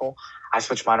offensive tackle. I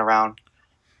switched mine around.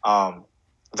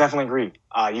 Definitely agree.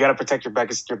 You got to protect your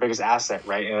biggest asset,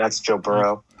 right? And that's Joe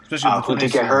Burrow, who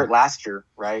did get hurt last year,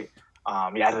 right?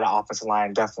 You added an offensive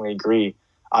line. Definitely agree.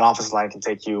 An offensive line can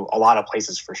take you a lot of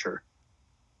places for sure.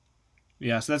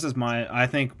 Yeah, so that's just I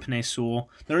think Penei Sewell.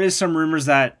 There is some rumors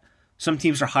that some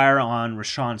teams are higher on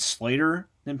Rashawn Slater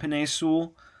than Penei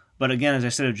Sewell, but again, as I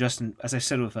said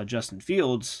with Justin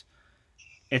Fields,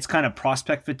 it's kind of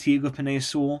prospect fatigue with Penei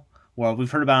Sewell. Well, we've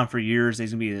heard about him for years.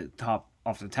 He's gonna be the top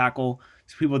offensive tackle.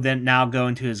 So people then now go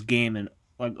into his game and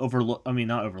over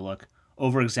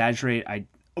exaggerate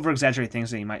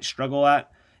things that he might struggle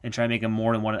at and try to make him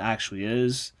more than what it actually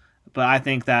is. But I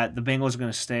think that the Bengals are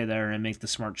going to stay there and make the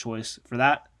smart choice for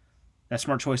that. That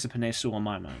smart choice of Penei Sewell in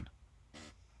my mind.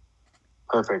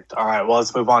 Perfect. All right, well,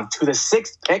 let's move on to the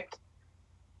 6th pick.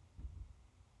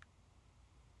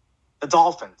 The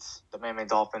Dolphins, the Miami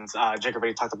Dolphins. Jacob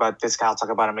already talked about this guy. I'll talk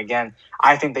about him again.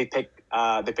 I think they pick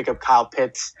up Kyle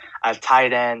Pitts,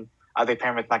 tight end. They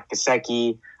pair him with Mike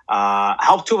Gesicki.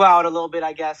 Help Tua out a little bit,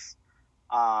 I guess.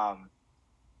 Tight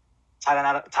end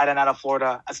out of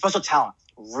Florida. A special talent.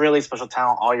 Really special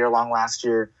talent all year long last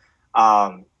year. We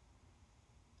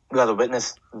got to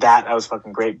witness that. That was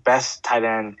fucking great. Best tight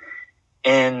end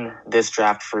in this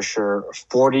draft for sure.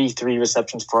 43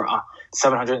 receptions for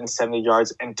 770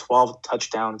 yards and 12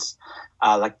 touchdowns.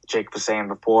 Like Jake was saying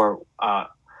before,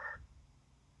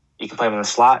 you can play him in the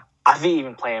slot. I think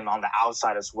even play him on the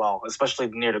outside as well, especially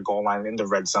near the goal line in the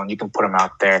red zone. You can put him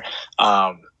out there.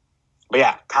 But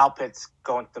yeah, Kyle Pitts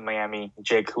going to Miami.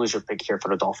 Jake, who is your pick here for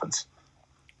the Dolphins?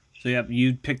 So, yeah,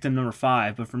 you picked him number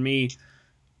 5. But for me,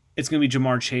 it's going to be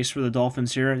Jamar Chase for the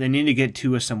Dolphins here. They need to get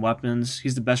Tua some weapons.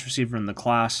 He's the best receiver in the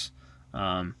class. He's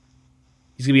going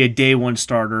to be a day 1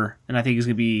 starter, and I think he's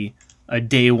going to be a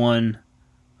day 1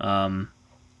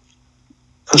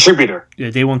 contributor. Yeah,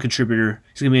 day 1 contributor.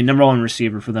 He's going to be a number 1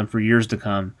 receiver for them for years to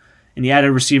come. And you add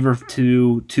a receiver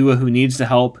to Tua who needs the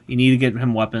help. You need to get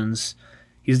him weapons.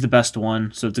 He's the best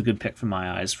one, so it's a good pick from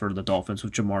my eyes for the Dolphins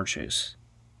with Jamar Chase.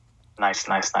 Nice.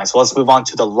 Well, let's move on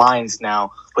to the Lions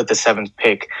now with the 7th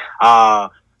pick.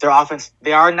 Their offense,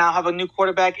 they are now have a new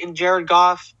quarterback in Jared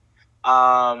Goff.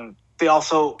 They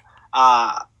also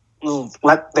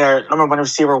let their number 1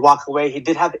 receiver walk away. He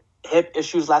did have hip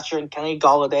issues last year in Kenny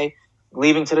Golladay,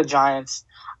 leaving to the Giants.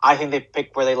 I think they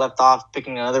picked where they left off,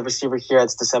 picking another receiver here.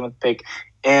 It's the 7th pick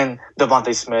in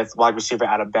Devontae Smith, wide receiver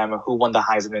out of Alabama, who won the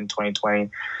Heisman in 2020.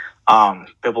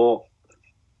 People,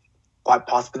 quite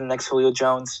possibly the next Julio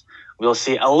Jones. We'll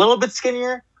see a little bit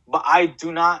skinnier, but I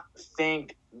do not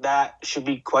think that should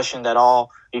be questioned at all.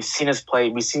 We've seen his play.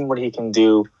 We've seen what he can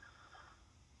do.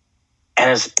 And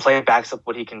his play backs up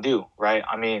what he can do, right?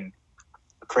 I mean,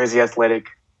 crazy athletic,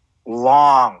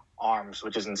 long arms,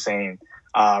 which is insane.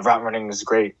 Route running is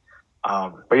great.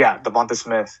 But yeah, Devonta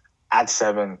Smith at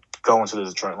 7 going to the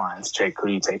Detroit Lions. Jake, who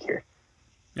do you take here?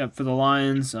 Yeah, for the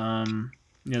Lions,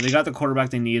 they got the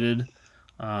quarterback they needed.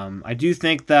 I do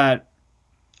think that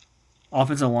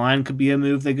offensive line could be a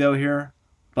move they go here,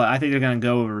 but I think they're going to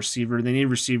go with a receiver. They need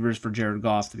receivers for Jared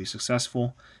Goff to be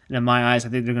successful. And in my eyes, I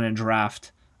think they're going to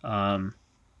draft the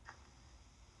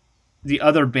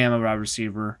other Bama wide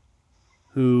receiver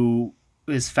who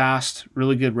is fast,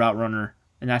 really good route runner,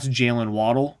 and that's Jalen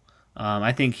Waddle.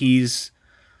 I think he's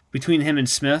between him and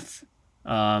Smith.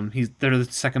 They're the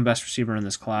second best receiver in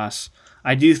this class.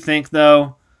 I do think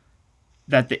though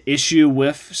that the issue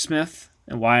with Smith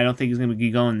and why I don't think he's going to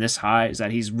be going this high is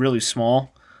that he's really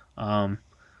small.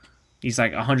 He's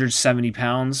like 170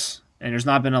 pounds, and there's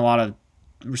not been a lot of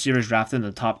receivers drafted in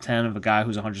the top 10 of a guy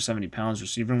who's 170 pounds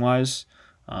receiving wise.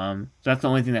 That's the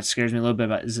only thing that scares me a little bit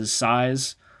about is his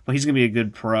size, but he's going to be a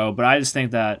good pro. But I just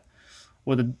think that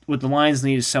what the Lions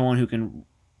need is someone who can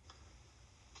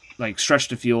like stretch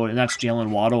the field, and that's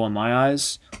Jalen Waddle in my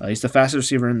eyes. He's the fastest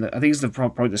receiver I think he's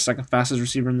probably the second fastest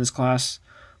receiver in this class.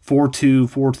 4.2,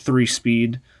 4.3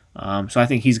 speed. So I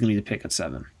think he's going to be the pick at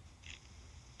 7.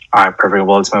 All right, perfect.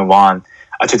 Well, let's move on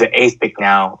to the 8th pick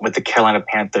now with the Carolina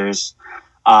Panthers.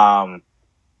 I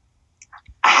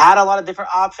had a lot of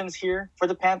different options here for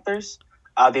the Panthers.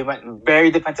 They went very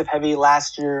defensive heavy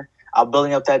last year,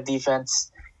 building up that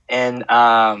defense. And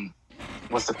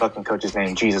what's the fucking coach's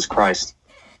name? Jesus Christ.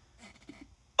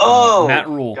 Oh, Matt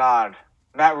Rule. God.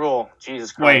 Matt Rule.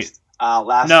 Jesus Christ. Wait.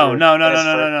 Last No.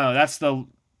 year, That's the...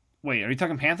 Wait, are you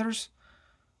talking Panthers?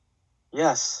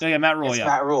 Yes. Yeah, Matt Rule, it's yeah.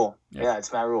 Matt Rule. Yeah. Yeah,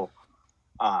 it's Matt Rule.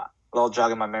 A little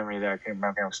jog in my memory there. I can't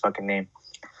remember his fucking name.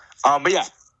 But yeah,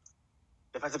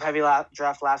 defensive heavy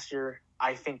draft last year.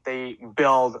 I think they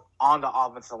build on the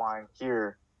offensive line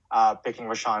here, picking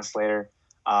Rashawn Slater.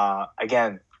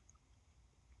 Again,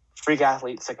 freak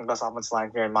athlete, second best offensive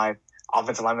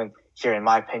lineman here in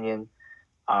my opinion.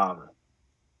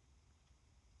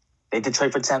 They did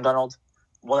trade for Sam Darnold.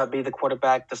 Will that be the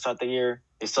quarterback to start the year?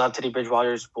 They still have Teddy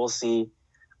Bridgewater. We'll see.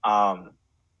 But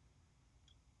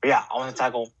yeah, offensive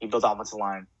tackle, you build the offensive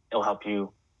line. It'll help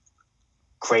you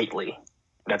greatly.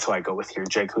 That's who I go with here.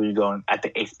 Jake, who are you going at the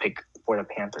 8th pick for the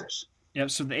Panthers? Yep,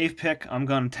 so the 8th pick, I'm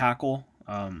going to tackle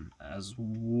as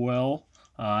well.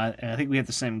 And I think we have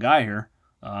the same guy here.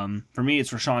 For me,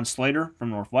 it's Rashawn Slater from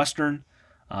Northwestern.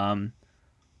 A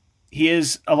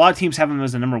lot of teams have him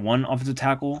as the number 1 offensive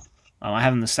tackle. I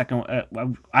have him as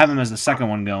the second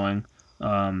one going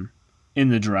in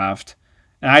the draft,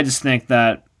 and I just think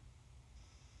that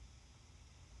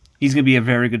he's going to be a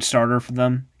very good starter for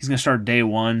them. He's going to start day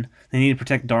 1. They need to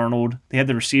protect Darnold. They have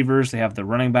the receivers. They have the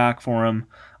running back for him.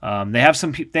 They have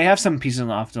some pieces on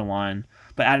the offensive line,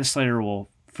 but Adam Slater will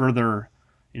further,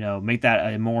 make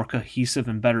that a more cohesive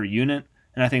and better unit.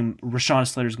 And I think Rashawn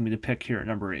Slater is going to be the pick here at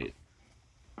number 8.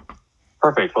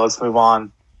 Perfect. Well, let's move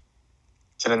on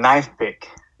to the 9th pick,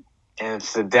 and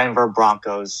it's the Denver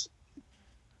Broncos.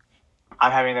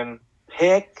 I'm having them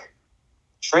pick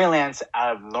Trey Lance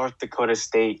out of North Dakota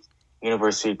State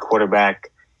University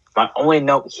quarterback. My only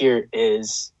note here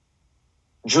is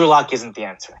Drew Lock isn't the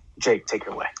answer. Jake, take it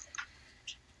away.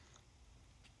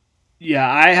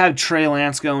 Yeah, I have Trey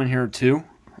Lance going here too.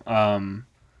 I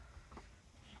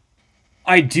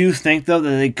do think, though, that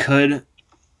they could,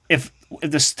 if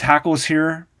this tackle is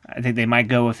here, I think they might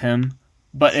go with him.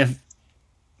 But if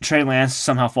Trey Lance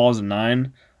somehow falls at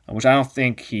 9, which I don't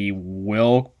think he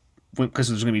will, because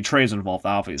there's going to be trades involved,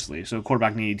 obviously. So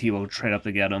quarterback needy team will trade up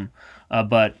to get him.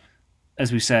 But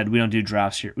as we said, we don't do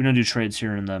drafts here. We don't do trades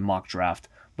here in the mock draft.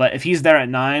 But if he's there at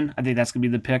 9, I think that's going to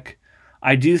be the pick.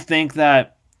 I do think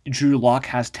that Drew Lock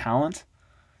has talent.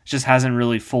 It just hasn't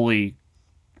really fully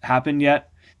happened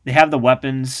yet. They have the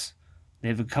weapons. They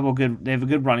have a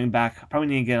good running back. Probably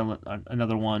need to get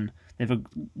another one. They have a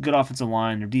good offensive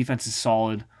line. Their defense is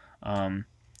solid.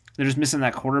 They're just missing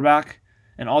that quarterback.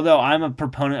 And although I'm a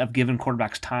proponent of giving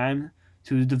quarterbacks time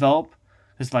to develop,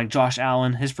 it's like Josh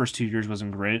Allen, his first 2 years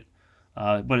wasn't great.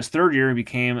 But his third year, he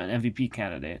became an MVP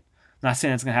candidate. I'm not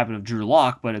saying it's going to happen with Drew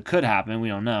Lock, but it could happen. We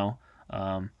don't know.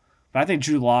 But I think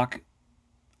Drew Lock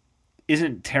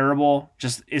isn't terrible,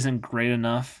 just isn't great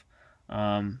enough.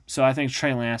 So I think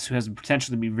Trey Lance, who has the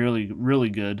potential to be really, really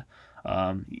good.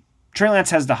 Trey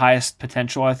Lance has the highest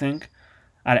potential, I think.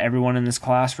 out of everyone in this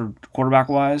class for quarterback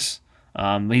wise.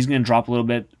 But he's going to drop a little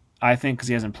bit, I think, because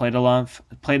he hasn't played enough.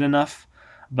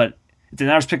 But if the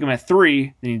Niners pick him at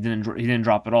 3, then he didn't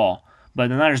drop at all. But if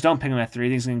the Niners don't pick him at 3, I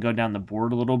think he's going to go down the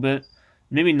board a little bit.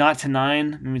 Maybe not to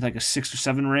 9, maybe like a 6 or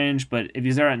 7 range. But if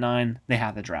he's there at 9, they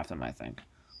have to draft him, I think.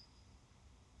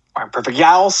 All right, perfect.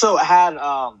 Yeah, I also had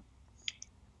a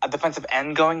defensive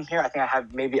end going here. I think I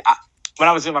had when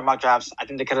I was doing my mock drafts, I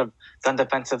think they could have done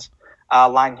defensive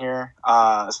line here,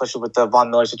 especially with the Von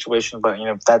Miller situation. But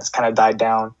that's kind of died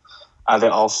down. They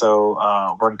also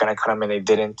weren't going to cut him, and they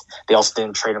didn't. They also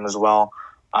didn't trade him as well.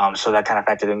 So that kind of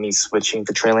factored in me switching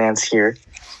to Trey Lance here.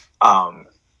 But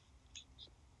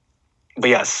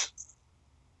yes,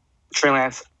 Trey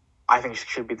Lance, I think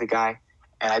should be the guy.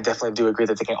 And I definitely do agree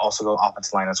that they can also go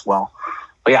offensive line as well.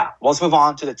 But yeah, let's move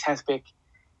on to the 10th pick,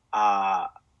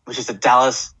 which is the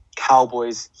Dallas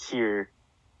Cowboys here.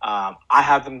 I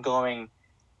have them going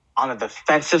on the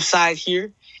defensive side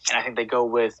here, and I think they go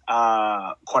with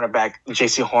cornerback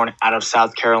J.C. Horn out of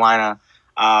South Carolina.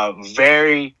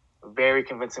 Very, very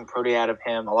convincing pro day out of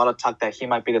him. A lot of talk that he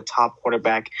might be the top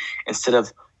quarterback instead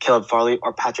of Caleb Farley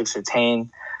or Patrick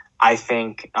Surtain. I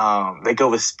think they go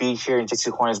with speed here, and J.C.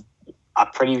 Horn is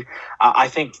I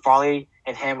think Farley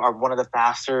and him are one of the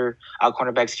faster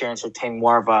cornerbacks here, and Surtain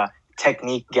more of a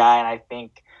technique guy. And I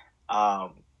think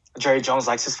Jerry Jones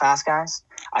likes his fast guys.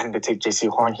 I think they take J.C.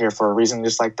 Horn here for a reason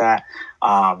just like that.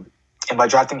 And by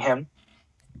drafting him,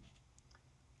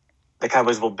 the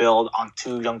Cowboys will build on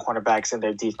 2 young cornerbacks in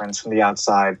their defense from the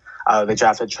outside. They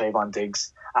drafted Trayvon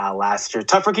Diggs last year.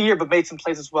 Tough rookie year, but made some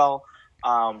plays as well.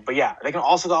 But yeah, they can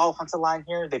also go offensive line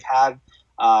here. They've had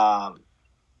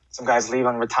some guys leave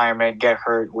on retirement, get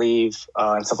hurt, leave,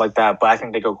 and stuff like that. But I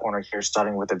think they go corner here,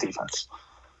 starting with the defense.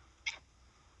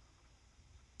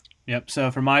 Yep.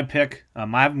 So for my pick, I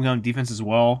have them going defense as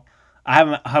well. I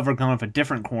haven't, however, gone with a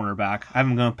different cornerback. I have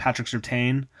them going Patrick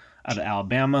Surtain out of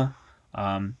Alabama.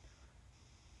 I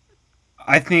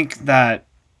think that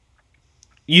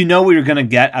what you're going to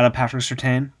get out of Patrick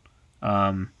Surtain.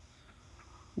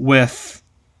 With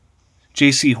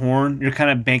J.C. Horn, you're kind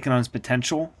of banking on his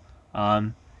potential.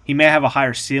 He may have a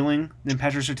higher ceiling than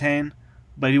Patrick Surtain,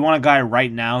 but if you want a guy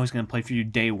right now who's going to play for you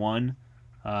day one,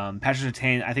 Patrick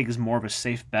Surtain, I think, is more of a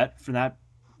safe bet for that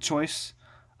choice.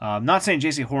 I'm not saying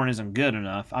J.C. Horn isn't good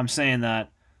enough. I'm saying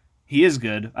that he is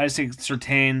good. I just think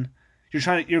Surtain,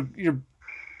 you're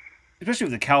especially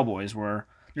with the Cowboys, where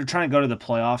you're trying to go to the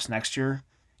playoffs next year.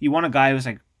 You want a guy who's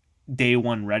like day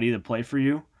one ready to play for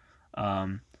you.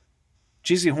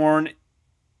 J.C. Horn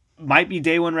might be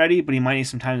day one ready, but he might need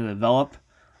some time to develop.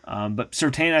 But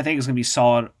Surtain, I think, is going to be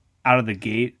solid out of the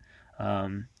gate.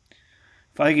 I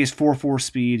think he's 4.4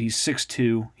 speed. He's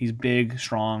 6'2". He's big,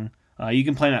 strong. You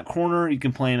can play him at corner. You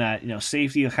can play him at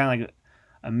safety, kind of like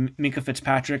a Minka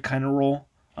Fitzpatrick kind of role,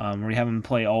 where you have him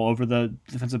play all over the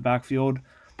defensive backfield.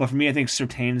 But for me, I think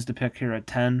Surtain is the pick here at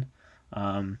 10.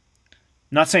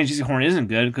 Not saying J.C. Horn isn't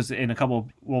good, because in a couple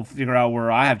we'll figure out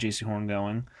where I have J.C. Horn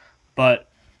going. But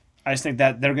I just think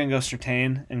that they're going to go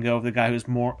Surtain and go with the guy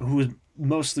who is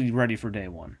mostly ready for day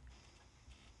one.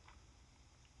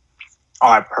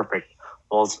 All right, perfect.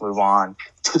 Well, let's move on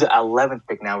to the 11th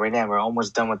pick now. Right now, we're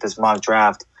almost done with this mock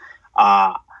draft.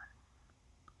 The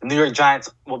New York Giants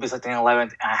will be selecting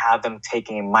 11th, and I have them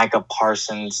taking Micah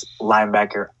Parsons,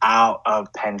 linebacker, out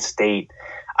of Penn State.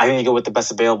 I think you go with the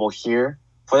best available here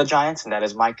for the Giants, and that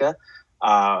is Micah,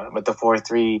 with the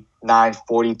 4.39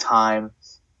 40 time.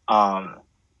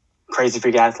 Crazy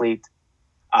freak athlete.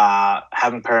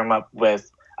 Having pair him up with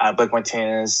Blake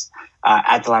Martinez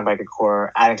at the linebacker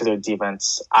core, adding to their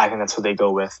defense. I think that's who they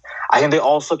go with. I think they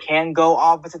also can go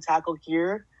offensive tackle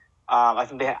here. I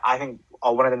think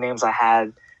one of the names I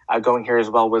had going here as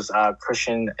well was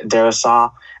Christian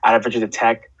Darrisaw out of Virginia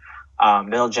Tech.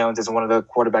 Daniel Jones is one of the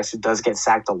quarterbacks who does get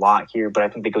sacked a lot here, but I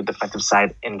think they go defensive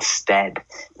side instead.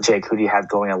 Jake, who do you have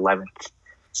going 11th?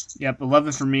 Yep,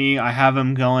 11 for me. I have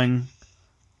him going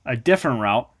a different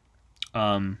route.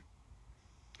 To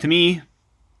me,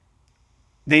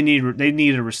 they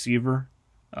need a receiver.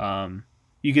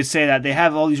 You could say that they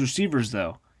have all these receivers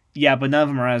though. Yeah, but none of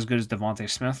them are as good as Devontae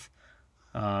Smith.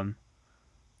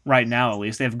 Right now, at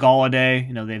least they have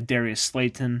Galladay. They have Darius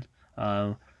Slayton.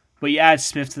 But you add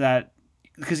Smith to that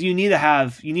because you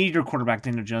need your quarterback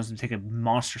Daniel Jones to take a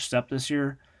monster step this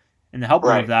year. And to help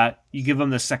him with that, you give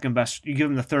him the second best. You give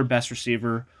him the third best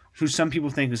receiver, who some people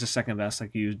think is the second best,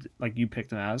 like you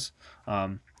picked him as.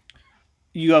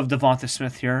 You have Devonta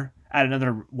Smith here. Add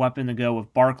another weapon to go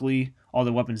with Barkley. All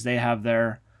the weapons they have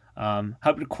there.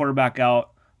 Help your quarterback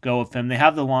out. Go with him. They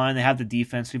have the line. They have the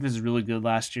defense. Defense is really good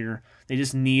last year. They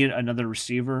just need another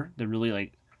receiver to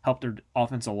really help their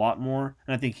offense a lot more.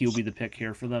 And I think he'll be the pick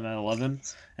here for them at 11.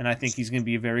 And I think he's going to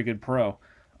be a very good pro.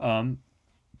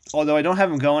 Although I don't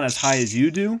have him going as high as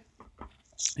you do,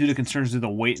 due to concerns with the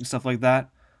weight and stuff like that,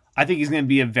 I think he's going to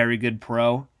be a very good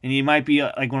pro. And he might be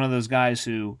like one of those guys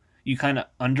who you kind of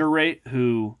underrate,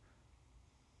 who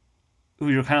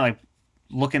you're kind of like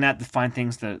looking at to find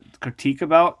things to critique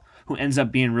about, who ends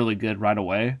up being really good right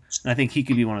away. And I think he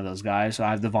could be one of those guys. So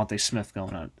I have Devontae Smith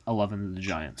going at 11 to the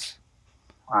Giants.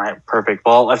 All right, perfect.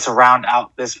 Well, let's round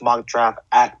out this mock draft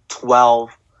at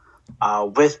 12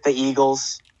 with the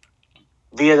Eagles,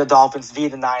 via the Dolphins, via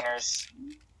the Niners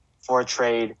for a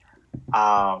trade.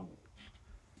 I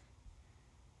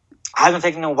haven't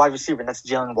taken a wide receiver, and that's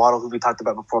Jalen Waddle, who we talked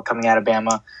about before coming out of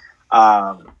Bama.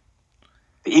 The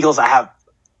Eagles, I have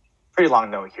pretty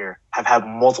long note here, have had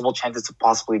multiple chances to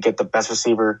possibly get the best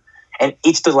receiver in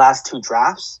each of the last 2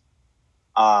 drafts.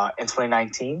 In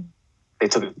 2019, they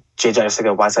took J.J.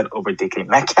 Arcega-Whiteside over DK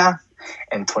Metcalf.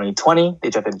 In 2020, they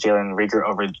drafted Jalen Reagor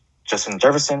over Justin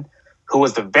Jefferson, who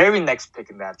was the very next pick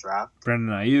in that draft. Brandon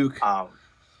Ayuk.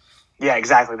 Yeah,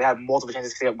 exactly. They had multiple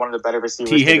chances to get one of the better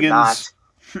receivers. T. Higgins.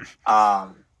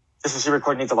 This receiver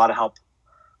core needs a lot of help.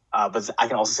 But I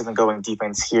can also see them going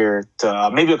defense here to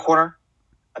maybe a corner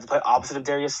to play opposite of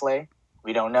Darius Slay.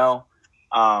 We don't know.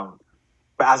 But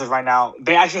as of right now,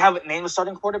 they actually haven't named a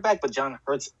starting quarterback, but Jalen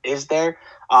Hurts is there.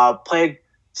 Played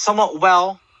somewhat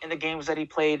well in the games that he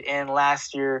played in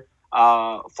last year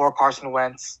for Carson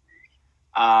Wentz.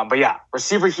 But yeah,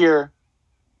 receiver here.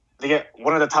 They get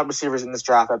one of the top receivers in this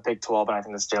draft at pick 12, and I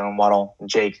think that's Jalen Waddle.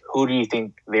 Jake, who do you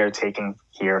think they are taking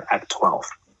here at 12?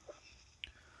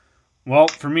 Well,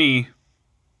 for me,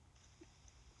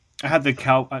 I had the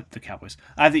Cowboys.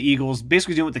 I had the Eagles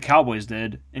basically doing what the Cowboys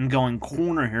did and going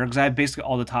corner here because I have basically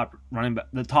all the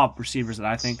top receivers that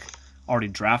I think already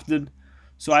drafted.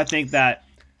 So I think that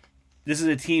this is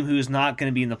a team who is not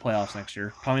going to be in the playoffs next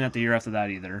year. Probably not the year after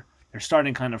that either. They're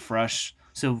starting kind of fresh.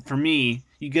 So for me,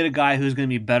 you get a guy who's going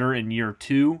to be better in year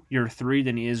 2, year 3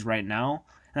 than he is right now.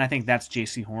 And I think that's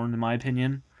J.C. Horn, in my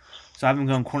opinion. So I've been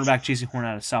going cornerback J.C. Horn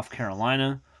out of South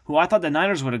Carolina, who I thought the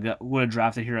Niners would have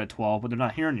drafted here at 12, but they're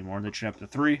not here anymore. They traded up to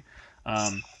 3.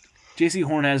 J.C.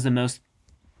 Horn has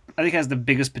has the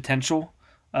biggest potential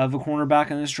of a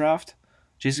cornerback in this draft.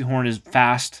 J.C. Horn is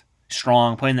fast,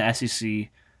 strong, playing the SEC.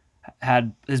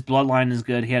 Had his bloodline is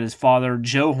good. He had his father,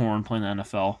 Joe Horn, playing the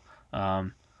NFL.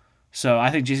 So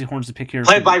I think J.C. Horn's the pick here.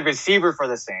 Played by receiver for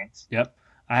the Saints. Yep.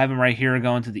 I have him right here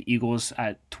going to the Eagles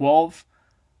at 12.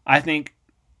 I think,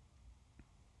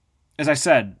 as I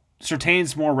said,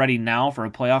 Surtain's more ready now for a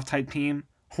playoff-type team.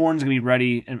 Horn's going to be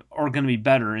ready or going to be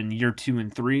better in year 2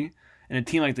 and 3. And a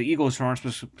team like the Eagles who aren't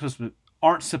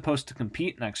supposed to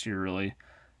compete next year, really,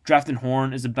 drafting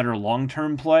Horn is a better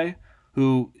long-term play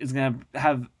who is going to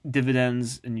have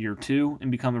dividends in year 2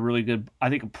 and become a really good, I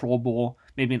think, a Pro Bowl,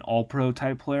 maybe an All-Pro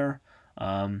type player,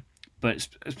 but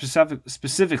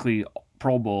specifically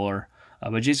Pro Bowler.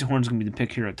 But J.C. Horn's going to be the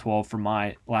pick here at 12 for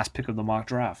my last pick of the mock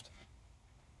draft.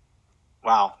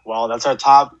 Wow. Well, that's our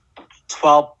top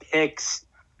 12 picks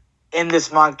in this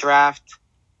mock draft.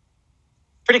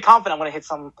 Pretty confident I'm going to hit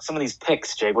some of these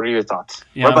picks, Jake. What are your thoughts?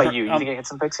 Yeah, what about you? You think I hit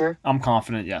some picks here? I'm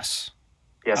confident, yes.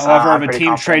 Yes. However, if a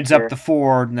team trades up to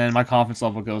 4, then my confidence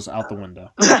level goes out the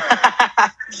window.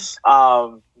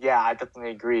 Yeah, I definitely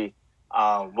agree.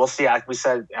 We'll see. Like we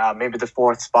said, maybe the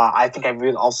 4th spot. I think I've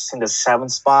really also seen the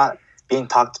 7th spot being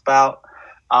talked about,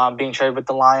 being traded with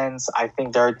the Lions. I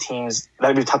think there are teams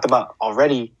that we've talked about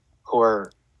already who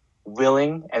are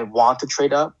willing and want to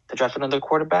trade up to draft another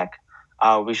quarterback.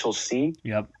 We shall see.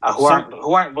 Yep. Who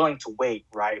aren't willing to wait,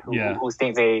 right? Who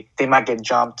think they might get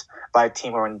jumped by a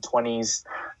team who are in the 20s.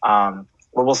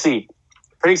 But we'll see.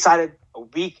 Pretty excited. A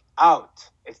week out.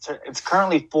 It's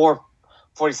currently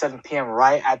 4:47 p.m.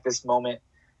 right at this moment.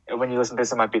 And when you listen to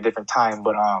this, it might be a different time.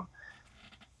 But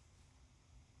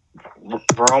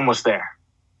we're almost there.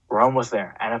 We're almost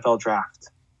there. NFL draft.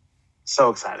 So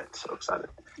excited. So excited.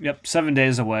 Yep. 7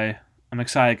 days away. I'm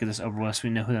excited to get this over with so we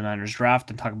know who the Niners draft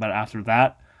and talk about it after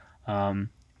that.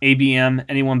 ABM,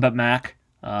 anyone but Mac.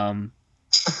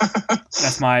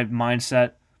 That's my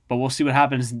mindset. But we'll see what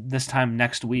happens this time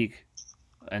next week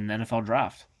in the NFL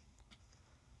draft.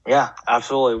 Yeah,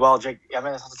 absolutely. Well, Jake, you have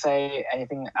anything to say?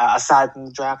 Anything aside from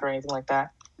the draft or anything like that?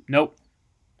 Nope.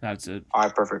 That's it. All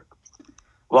right, perfect.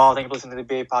 Well, thank you for listening to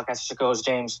the BA Podcast. It's your co-host,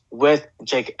 James, with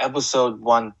Jake, episode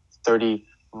 130,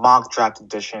 mock draft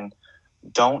edition.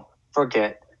 Don't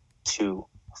forget to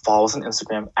follow us on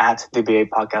Instagram at the BA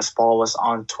Podcast. Follow us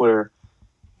on Twitter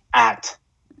at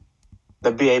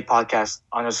the BA Podcast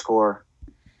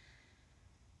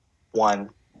 _1.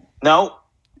 No.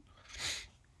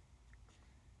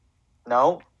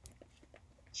 No.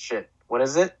 Shit. What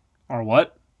is it? Or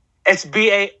what? It's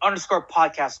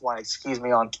BA_podcast1. Excuse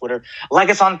me, on Twitter. Like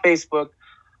us on Facebook.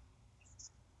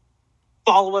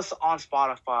 Follow us on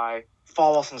Spotify.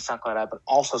 Follow us on the SoundCloud app, but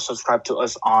also subscribe to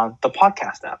us on the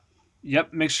podcast app.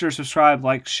 Yep. Make sure to subscribe,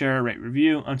 like, share, rate,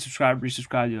 review, unsubscribe,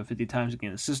 resubscribe. You have 50 times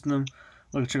again the system.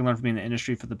 Look at Chicken Learn for being in the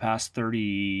industry for the past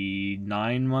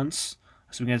 39 months.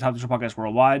 So we get a top 200 podcast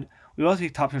worldwide. We also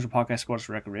take top 200 podcast sports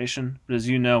for recreation. But as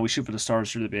you know, we shoot for the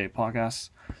stars through the BA podcasts.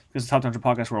 Because the top 200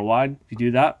 podcast worldwide, if you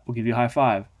do that, we'll give you a high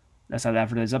five. That's how that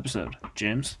for today's episode.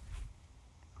 James?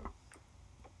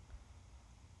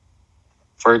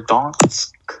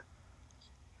 Verdansk.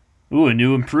 Ooh, a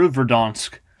new improved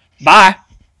Verdansk. Bye!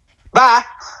 Bye!